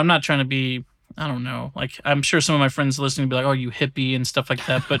concerned, I'm not trying to be, I don't know, like, I'm sure some of my friends listening will be like, oh, you hippie and stuff like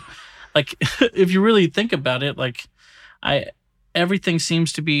that. But like, if you really think about it, like everything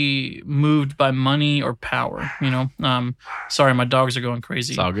seems to be moved by money or power, sorry, my dogs are going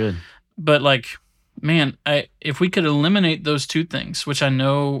crazy. It's all good. But like, man, if we could eliminate those two things, which I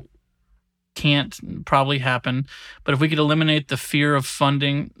know can't probably happen, but if we could eliminate the fear of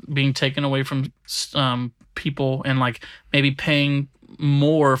funding being taken away from people, and like maybe paying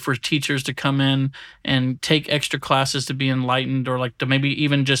more for teachers to come in and take extra classes to be enlightened, or like to maybe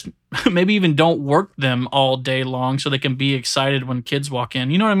even don't work them all day long so they can be excited when kids walk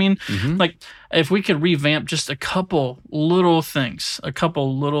in. You know what I mean? Mm-hmm. Like if we could revamp just a couple little things,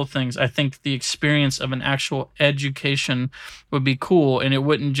 I think the experience of an actual education would be cool. And it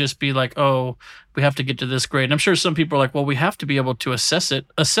wouldn't just be like, oh, we have to get to this grade. And I'm sure some people are like, well, we have to be able to assess it.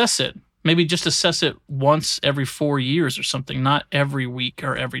 Maybe just assess it once every 4 years or something, not every week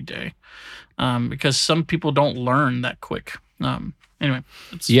or every day, because some people don't learn that quick. anyway.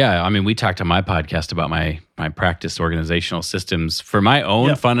 Yeah, I mean, we talked on my podcast about my practice organizational systems for my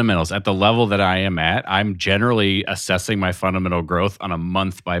own fundamentals. At the level that I am at, I'm generally assessing my fundamental growth on a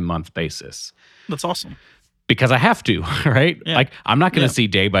month-by-month basis. That's awesome. Because I have to, right? Yeah. Like, I'm not going to see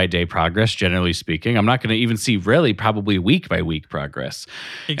day-by-day progress, generally speaking. I'm not going to even see really probably week-by-week progress.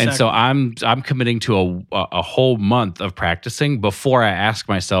 Exactly. And so I'm committing to a whole month of practicing before I ask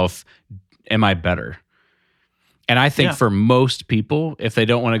myself, am I better? And I think for most people, if they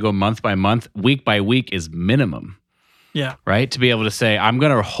don't want to go month by month, week by week is minimum. Yeah. Right? To be able to say, I'm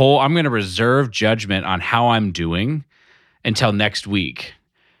going to reserve judgment on how I'm doing until next week.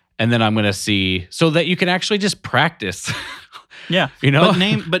 And then I'm going to see, so that you can actually just practice. Yeah. You know?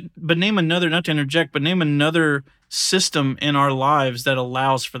 But name another, not to interject, but name another system in our lives that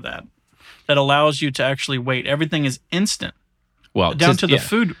allows for that. That allows you to actually wait. Everything is instant. Well, down to the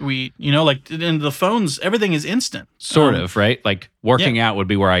food we eat, you know, like in the phones, everything is instant. Sort of, right? Like working out would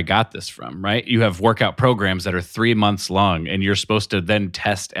be where I got this from, right? You have workout programs that are 3 months long, and you're supposed to then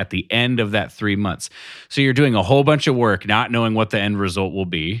test at the end of that 3 months. So you're doing a whole bunch of work, not knowing what the end result will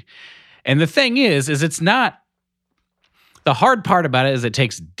be. And the thing is it's not, the hard part about it is it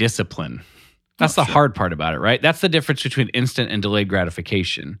takes discipline. That's the hard part about it, right? That's the difference between instant and delayed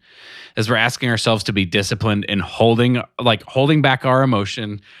gratification. Is we're asking ourselves to be disciplined in holding back our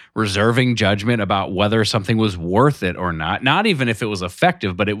emotion, reserving judgment about whether something was worth it or not. Not even if it was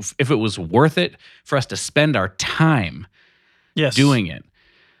effective, but if it was worth it for us to spend our time doing it.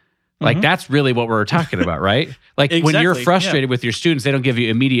 Like, that's really what we're talking about, right? Like, when you're frustrated with your students, they don't give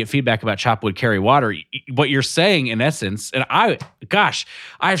you immediate feedback about chop wood, carry water. What you're saying, in essence, and I've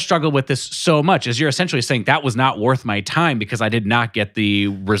struggled with this so much, is you're essentially saying that was not worth my time because I did not get the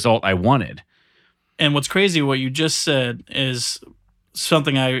result I wanted. And what's crazy, what you just said is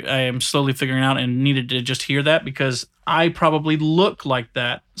something I am slowly figuring out, and needed to just hear that because I probably look like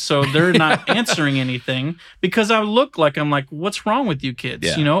that. So they're not answering anything because I look like, I'm like, what's wrong with you kids?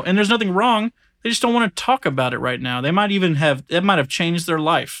 Yeah. You know, and there's nothing wrong. They just don't want to talk about it right now. They might even it might have changed their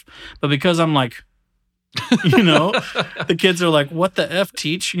life. But because I'm like, you know, the kids are like, what the F,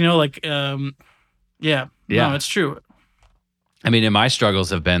 teach? You know, like, no, it's true. I mean, and my struggles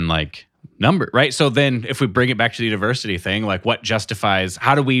have been like, number, right? So then if we bring it back to the university thing, like what justifies,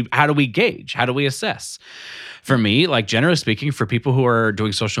 how do we gauge? How do we assess? For me, like generally speaking, for people who are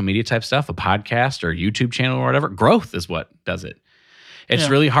doing social media type stuff, a podcast or YouTube channel or whatever, growth is what does it. It's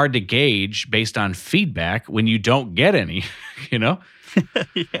really hard to gauge based on feedback when you don't get any, you know?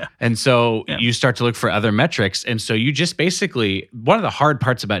 And so you start to look for other metrics. And so you just basically, one of the hard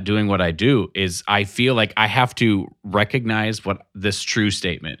parts about doing what I do is I feel like I have to recognize what this true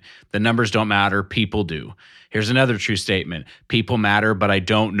statement, the numbers don't matter, people do. Here's another true statement, people matter, but I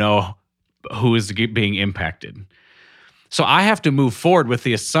don't know who is being impacted. So I have to move forward with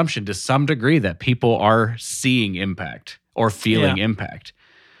the assumption to some degree that people are seeing impact or feeling impact.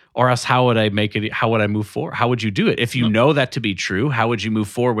 Or else how would I make it? How would I move forward? How would you do it? If you know that to be true, how would you move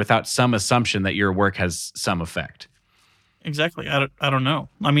forward without some assumption that your work has some effect? Exactly. I don't know.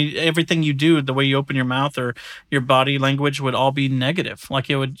 I mean, everything you do, the way you open your mouth or your body language would all be negative. Like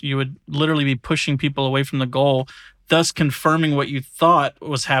you would literally be pushing people away from the goal, thus confirming what you thought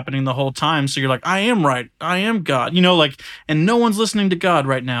was happening the whole time. So you're like, I am right. I am God. You know, like, and no one's listening to God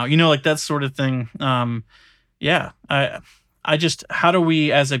right now. You know, like that sort of thing. I just, how do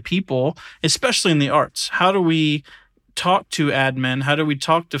we as a people, especially in the arts, how do we talk to admin? How do we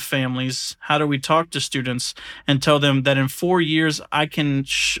talk to families? How do we talk to students and tell them that in 4 years, I can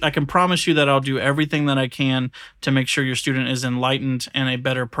promise you that I'll do everything that I can to make sure your student is enlightened and a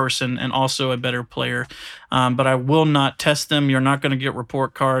better person and also a better player. But I will not test them. You're not going to get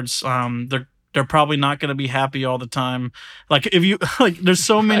report cards. They're probably not going to be happy all the time. Like if you like, there's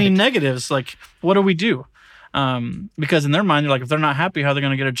so many negatives. Like, what do we do? Because in their mind, they're like, if they're not happy, how are they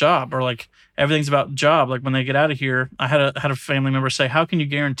going to get a job? Or like everything's about job. Like when they get out of here, I had a family member say, how can you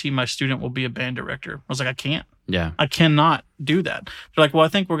guarantee my student will be a band director? I was like, I can't. Yeah. I cannot do that. They're like, well, I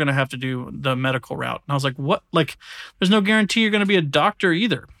think we're going to have to do the medical route. And I was like, what? Like, there's no guarantee you're going to be a doctor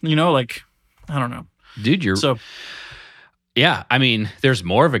either. You know, like, I don't know. Dude, yeah. I mean, there's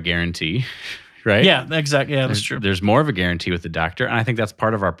more of a guarantee. Right? Yeah, exactly. Yeah, that's true. There's more of a guarantee with the doctor. And I think that's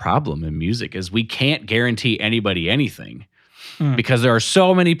part of our problem in music is we can't guarantee anybody anything because there are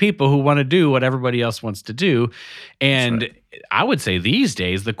so many people who want to do what everybody else wants to do. And I would say these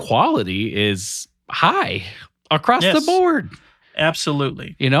days, the quality is high across the board.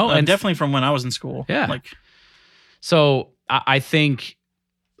 Absolutely. You know, and definitely from when I was in school. Yeah. So I think,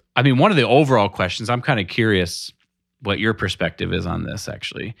 I mean, one of the overall questions, I'm kind of curious, what your perspective is on this,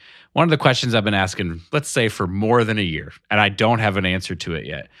 actually. One of the questions I've been asking, let's say for more than a year, and I don't have an answer to it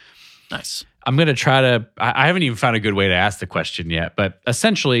yet. Nice. I'm going to try to, I haven't even found a good way to ask the question yet, but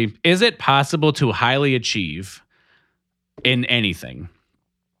essentially, is it possible to highly achieve in anything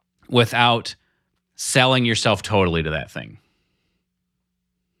without selling yourself totally to that thing?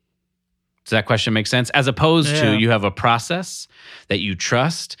 Does that question make sense? As opposed to you have a process that you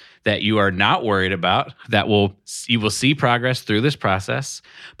trust, that you are not worried about, that you will see progress through this process,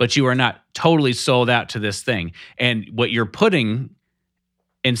 but you are not totally sold out to this thing. And what you're putting,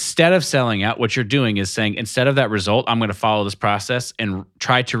 instead of selling out, what you're doing is saying, instead of that result, I'm going to follow this process and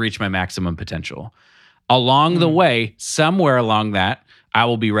try to reach my maximum potential. Along the way, somewhere along that, I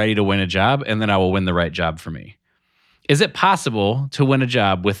will be ready to win a job, and then I will win the right job for me. Is it possible to win a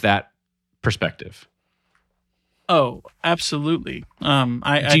job with that perspective? Oh, absolutely.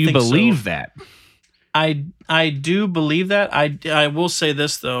 Do you believe that? I do believe that. I will say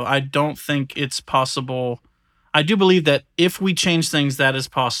this, though. I don't think it's possible. I do believe that if we change things, that is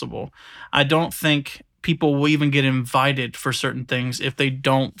possible. I don't think people will even get invited for certain things if they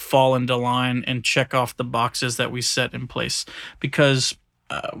don't fall into line and check off the boxes that we set in place. Because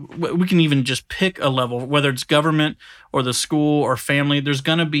we can even just pick a level, whether it's government or the school or family, there's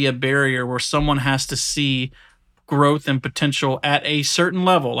going to be a barrier where someone has to see growth and potential at a certain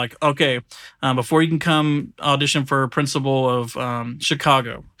level. Like, okay, before you can come audition for a principal of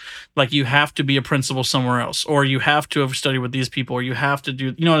Chicago, like you have to be a principal somewhere else, or you have to have studied with these people, or you have to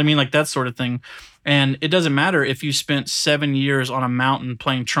do, you know what I mean? Like that sort of thing. And it doesn't matter if you spent 7 years on a mountain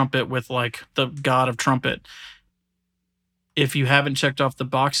playing trumpet with like the god of trumpet. If you haven't checked off the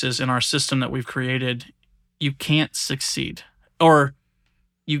boxes in our system that we've created, you can't succeed. Or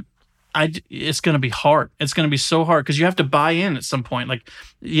it's going to be hard. It's going to be so hard because you have to buy in at some point. Like,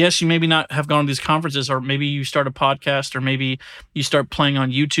 yes, you maybe not have gone to these conferences, or maybe you start a podcast, or maybe you start playing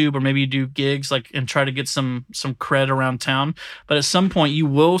on YouTube, or maybe you do gigs like and try to get some cred around town. But at some point, you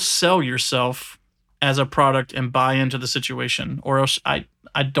will sell yourself as a product and buy into the situation, or else I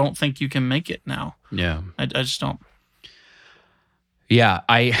don't think you can make it now. Yeah, I just don't. Yeah,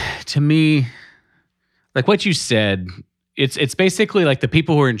 to me, like what you said. It's basically like the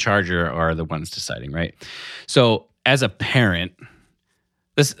people who are in charge are the ones deciding, right? So as a parent,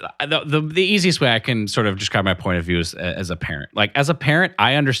 the easiest way I can sort of describe my point of view is as a parent. Like as a parent,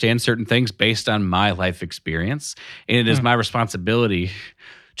 I understand certain things based on my life experience, and it is my responsibility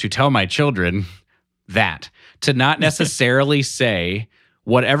to tell my children that, to not necessarily say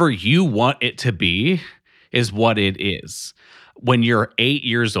whatever you want it to be is what it is. When you're 8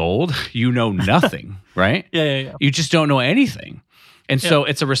 years old, you know nothing, right? Yeah. You just don't know anything. And so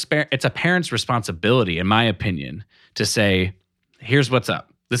it's a parent's responsibility, in my opinion, to say, here's what's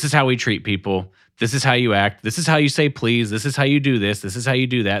up. This is how we treat people. This is how you act. This is how you say please. This is how you do this. This is how you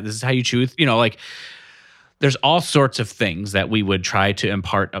do that. This is how you choose. You know, like there's all sorts of things that we would try to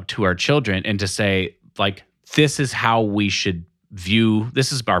impart up to our children and to say, like, this is how we should view,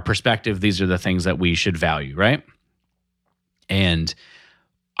 this is our perspective. These are the things that we should value, right? And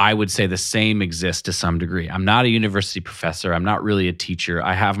I would say the same exists to some degree. I'm not a university professor. I'm not really a teacher.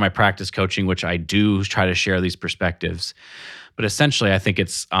 I have my practice coaching, which I do try to share these perspectives. But essentially, I think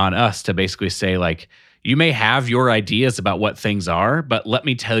it's on us to basically say, like, you may have your ideas about what things are, but let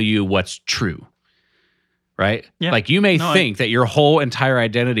me tell you what's true, right? Yeah. Like you may think that your whole entire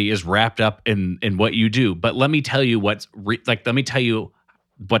identity is wrapped up in what you do, but let me tell you let me tell you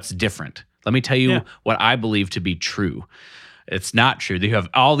what's different. Let me tell you what I believe to be true. It's not true. You have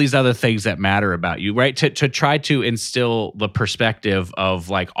all these other things that matter about you, right? To try to instill the perspective of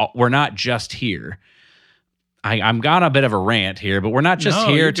like, we're not just here. I'm on a bit of a rant here, but we're not just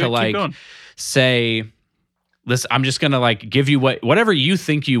here to like say, listen, I'm just going to like give you whatever you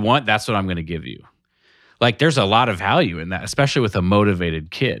think you want. That's what I'm going to give you. Like there's a lot of value in that, especially with a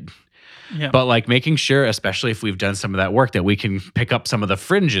motivated kid. Yeah. But like making sure, especially if we've done some of that work, that we can pick up some of the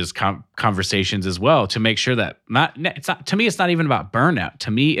fringes conversations as well to make sure that to me, it's not even about burnout.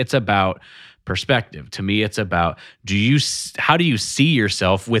 To me, it's about perspective. To me, it's about how do you see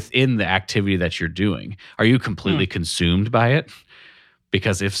yourself within the activity that you're doing? Are you completely consumed by it?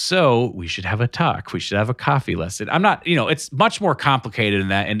 Because if so, we should have a talk. We should have a coffee lesson. I'm not, it's much more complicated than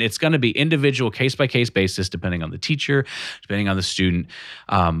that. And it's going to be individual case-by-case basis, depending on the teacher, depending on the student.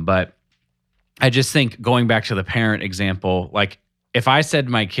 But I just think going back to the parent example, like if I said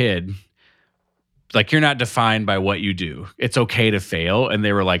to my kid, like, you're not defined by what you do. It's okay to fail. And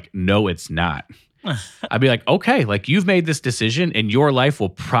they were like, no, it's not. I'd be like, okay, like you've made this decision and your life will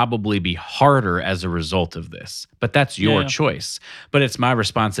probably be harder as a result of this, but that's your choice. But it's my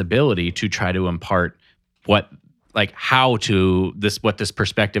responsibility to try to impart what like what this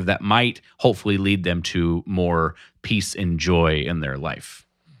perspective that might hopefully lead them to more peace and joy in their life.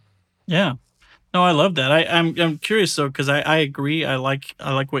 Yeah. No, I love that. I'm curious though, because I agree. I like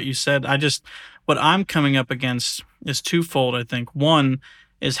what you said. What I'm coming up against is twofold, I think. One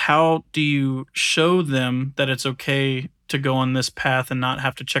is, how do you show them that it's okay to go on this path and not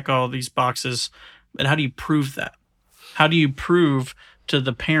have to check all these boxes? And how do you prove that? How do you prove to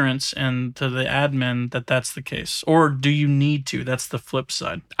the parents and to the admin that that's the case? Or do you need to? That's the flip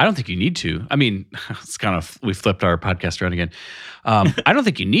side. I don't think you need to. I mean, it's kind of, we flipped our podcast around again. I don't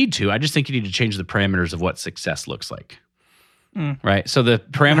think you need to. I just think you need to change the parameters of what success looks like. Right? So the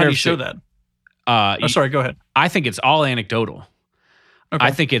parameters. How do you show that? Sorry, go ahead. I think it's all anecdotal. Okay.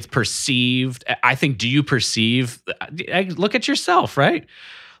 I think it's perceived. I think, do you perceive? Look at yourself, right?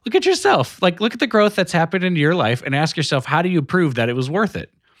 Look at yourself. Like, look at the growth that's happened in your life and ask yourself, how do you prove that it was worth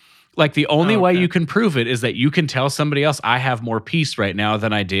it? Like, the only way you can prove it is that you can tell somebody else, I have more peace right now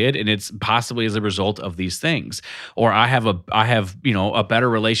than I did, and it's possibly as a result of these things. Or I have a better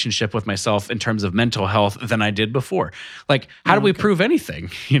relationship with myself in terms of mental health than I did before. Like, how do we prove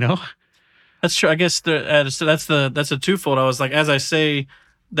anything, That's true. I guess that's a twofold. I was like, as I say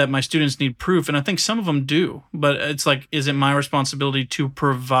that my students need proof, and I think some of them do, but it's like, is it my responsibility to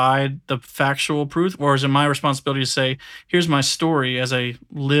provide the factual proof, or is it my responsibility to say, here's my story as a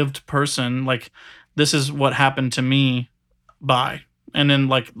lived person, like, this is what happened to me, bye. And then,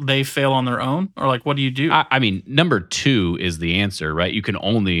 like, they fail on their own? Or, like, what do you do? I mean, number 2 is the answer, right? You can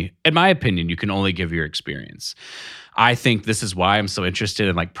only, in my opinion, you can only give your experience. I think this is why I'm so interested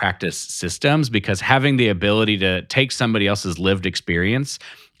in, like, practice systems, because having the ability to take somebody else's lived experience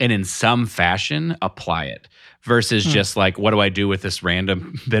and in some fashion apply it versus just like, what do I do with this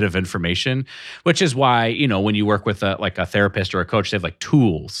random bit of information? Which is why, when you work with a therapist or a coach, they have like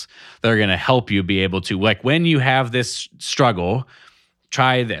tools that are going to help you be able to, like, when you have this struggle,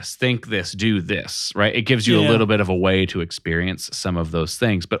 try this, think this, do this, right? It gives you a little bit of a way to experience some of those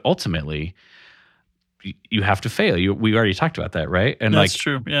things, but ultimately you have to fail. We already talked about that, right? And that's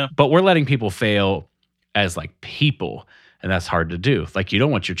true. Yeah. But we're letting people fail as like people, and that's hard to do. Like, you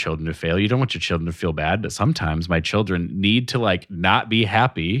don't want your children to fail. You don't want your children to feel bad, but sometimes my children need to, like, not be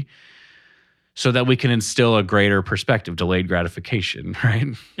happy so that we can instill a greater perspective, delayed gratification, right?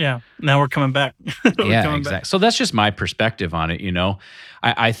 Yeah. Now we're coming back. Exactly. So that's just my perspective on it.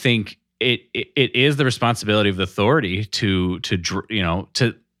 I think it is the responsibility of the authority to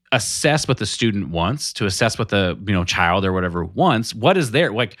assess what the student wants, to assess what the child or whatever wants. What is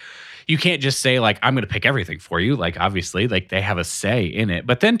there? Like, you can't just say, like, I'm going to pick everything for you. Like, obviously, like, they have a say in it.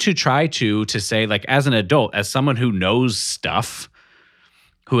 But then to try to say, like, as an adult, as someone who knows stuff,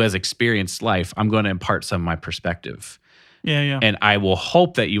 who has experienced life, I'm going to impart some of my perspective. Yeah. And I will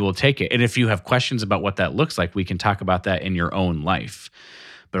hope that you will take it. And if you have questions about what that looks like, we can talk about that in your own life.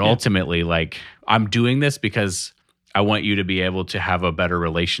 But ultimately, like, I'm doing this because I want you to be able to have a better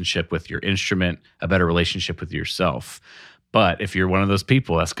relationship with your instrument, a better relationship with yourself. But if you're one of those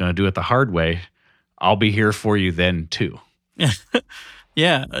people that's going to do it the hard way, I'll be here for you then too.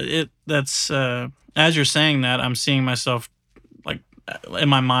 Yeah. That's as you're saying that, I'm seeing myself, like, in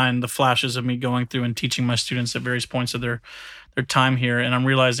my mind, the flashes of me going through and teaching my students at various points of their time here. And I'm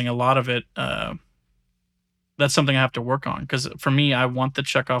realizing a lot of it, that's something I have to work on. Because for me, I want the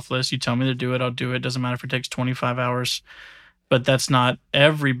checkoff list. You tell me to do it, I'll do it. Doesn't matter if it takes 25 hours. But that's not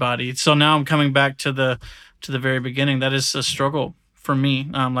everybody. So now I'm coming back to the very beginning. That is a struggle for me.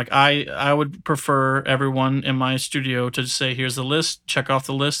 Like, I would prefer everyone in my studio to say, here's the list, check off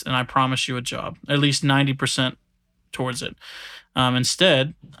the list, and I promise you a job, at least 90% towards it.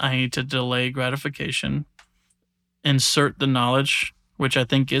 Instead, I need to delay gratification, insert the knowledge, which I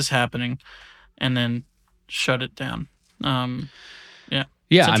think is happening, and then shut it down.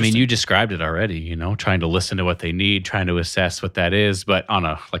 Yeah, I mean, you described it already, trying to listen to what they need, trying to assess what that is, but on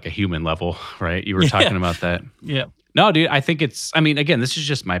a human level, right? You were talking about that. Yeah. No, dude, I think again, this is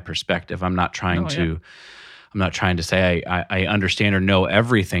just my perspective. I'm not trying to say I understand or know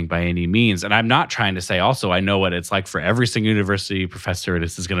everything by any means. And I'm not trying to say also I know what it's like for every single university professor.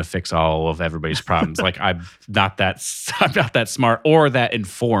 This is going to fix all of everybody's problems. Like, I'm not that smart or that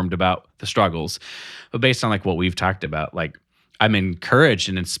informed about the struggles. But based on like what we've talked about, like, I'm encouraged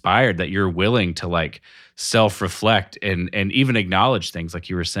and inspired that you're willing to like self-reflect and even acknowledge things like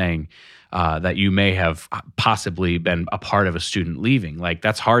you were saying, that you may have possibly been a part of a student leaving. Like,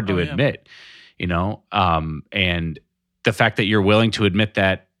 that's hard to admit, and the fact that you're willing to admit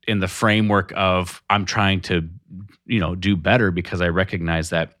that in the framework of I'm trying to, do better because I recognize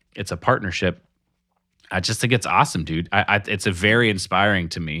that it's a partnership. I just think it's awesome, dude. It's a very inspiring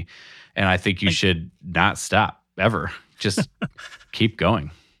to me. And I think you should not stop. ever. Just keep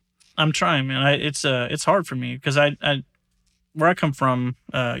going. I'm trying, man. It's hard for me because I where I come from,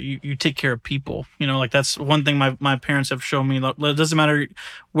 you take care of people. Like that's one thing my parents have shown me. Like, it doesn't matter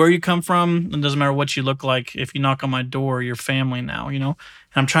where you come from. It doesn't matter what you look like. If you knock on my door, you're family now, And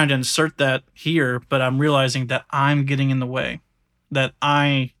I'm trying to insert that here, but I'm realizing that I'm getting in the way, that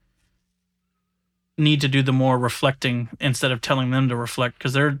I need to do the more reflecting instead of telling them to reflect,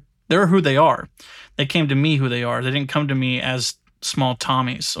 because they're who they are. They came to me who they are. They didn't come to me as small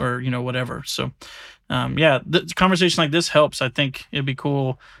Tommies or, whatever. So, the conversation like this helps. I think it'd be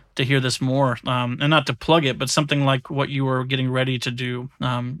cool to hear this more, and not to plug it, but something like what you were getting ready to do,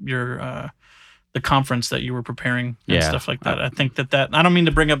 the conference that you were preparing and stuff like that. I think that I don't mean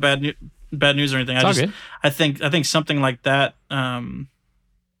to bring up bad news or anything. Good. I think something like that,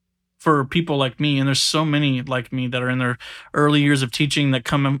 for people like me, and there's so many like me that are in their early years of teaching that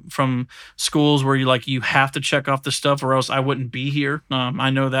come from schools where you have to check off the stuff or else I wouldn't be here. I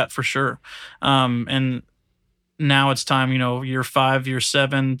know that for sure. And now it's time, year 5, year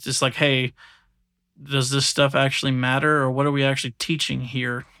 7, just like, hey, does this stuff actually matter, or what are we actually teaching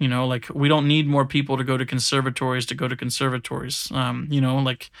here? Like we don't need more people to go to conservatories.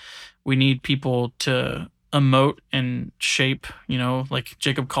 Like we need people to emote and shape, like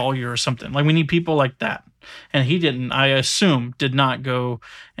Jacob Collier or something. Like we need people like that. And he didn't, I assume, did not go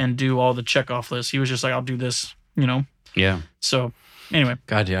and do all the checkoff lists. He was just like, I'll do this, Yeah. So anyway.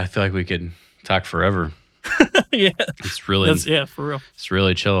 God, yeah, I feel like we could talk forever. Yeah. It's really, for real. It's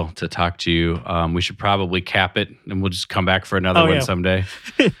really chill to talk to you. We should probably cap it and we'll just come back for another one someday.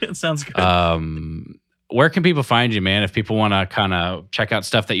 It sounds good. Where can people find you, man? If people want to kind of check out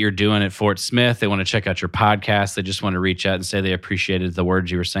stuff that you're doing at Fort Smith, they want to check out your podcast, they just want to reach out and say they appreciated the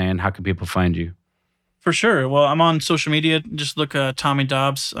words you were saying, how can people find you? For sure. Well, I'm on social media. Just look Tommy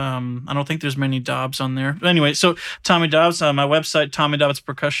Dobbs. I don't think there's many Dobbs on there. But anyway, so Tommy Dobbs, my website, Tommy Dobbs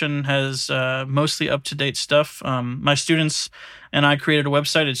Percussion, has mostly up-to-date stuff. My students and I created a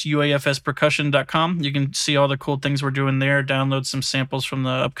website. It's uafspercussion.com. You can see all the cool things we're doing there, download some samples from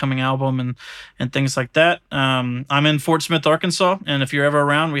the upcoming album and things like that. I'm in Fort Smith, Arkansas, and if you're ever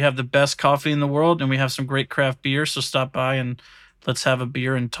around, we have the best coffee in the world, and we have some great craft beer, so stop by and let's have a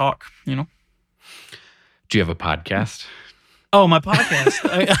beer and talk, Do you have a podcast? Oh, my podcast.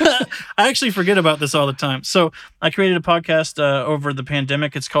 I actually forget about this all the time. So I created a podcast over the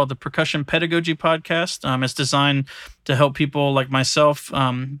pandemic. It's called the Percussion Pedagogy Podcast. It's designed to help people like myself,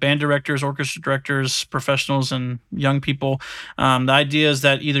 band directors, orchestra directors, professionals, and young people. The idea is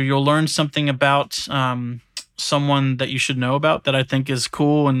that either you'll learn something about someone that you should know about that I think is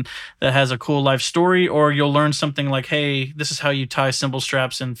cool and that has a cool life story, or you'll learn something like, hey, this is how you tie cymbal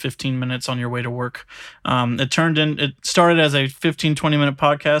straps in 15 minutes on your way to work. It started as a 15-20 minute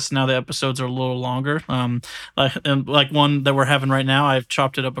podcast. Now the episodes are a little longer. Like one that we're having right now, I've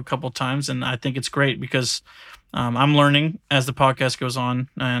chopped it up a couple times, and I think it's great because I'm learning as the podcast goes on,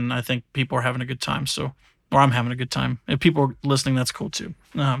 and I think people are having a good time. Or I'm having a good time. If people are listening, that's cool too.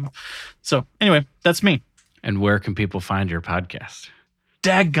 So anyway, that's me. And where can people find your podcast?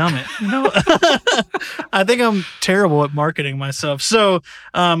 Dadgummit. I think I'm terrible at marketing myself. So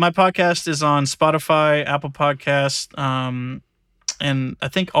my podcast is on Spotify, Apple Podcast, and I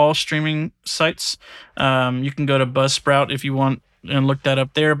think all streaming sites. You can go to Buzzsprout if you want and look that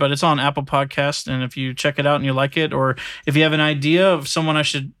up there, but it's on Apple Podcast. And if you check it out and you like it, or if you have an idea of someone I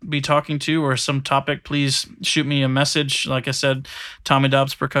should be talking to or some topic, please shoot me a message. Like I said, Tommy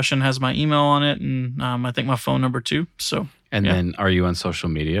Dobbs Percussion has my email on it, and I think my phone number too. So, and then are you on social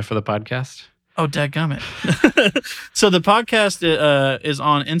media for the podcast? Oh, dadgummit. So the podcast is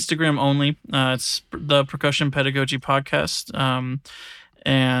on Instagram only. It's the Percussion Pedagogy Podcast.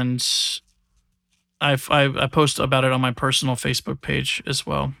 And I post about it on my personal Facebook page as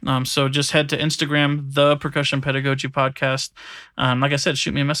well. So just head to Instagram, the Percussion Pedagogy Podcast. Like I said,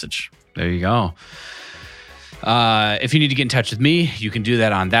 shoot me a message. There you go. If you need to get in touch with me, you can do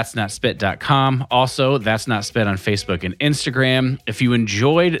that on that'snotspit.com. Also, That's Not Spit on Facebook and Instagram. If you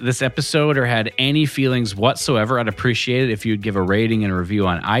enjoyed this episode or had any feelings whatsoever, I'd appreciate it if you'd give a rating and a review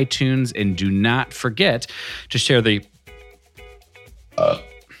on iTunes. And do not forget to share the...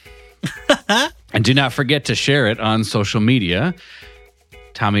 And do not forget to share it on social media.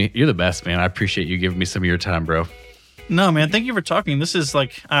 Tommy, you're the best, man. I appreciate you giving me some of your time, bro. No, man. Thank you for talking. This is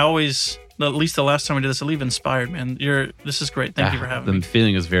like, at least the last time we did this, I leave inspired, man. This is great. Thank you for having me. The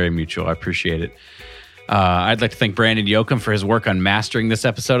feeling is very mutual. I appreciate it. I'd like to thank Brandon Yoakum for his work on mastering this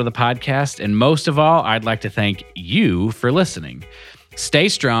episode of the podcast. And most of all, I'd like to thank you for listening. Stay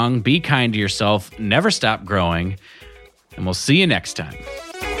strong, be kind to yourself, never stop growing, and we'll see you next time.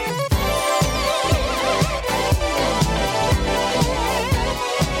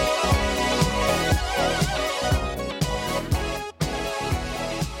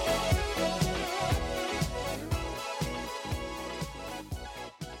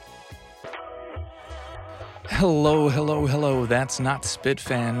 Hello, That's Not Spit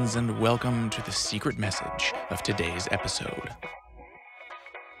fans, and welcome to the secret message of today's episode.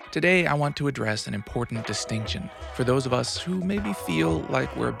 Today, I want to address an important distinction for those of us who maybe feel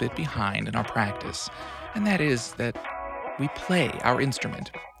like we're a bit behind in our practice, and that is that we play our instrument.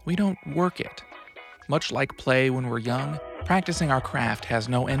 We don't work it. Much like play when we're young, practicing our craft has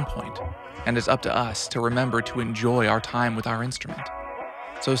no endpoint, and it's up to us to remember to enjoy our time with our instrument.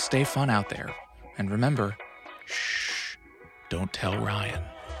 So stay fun out there, and remember, shh, don't tell Ryan.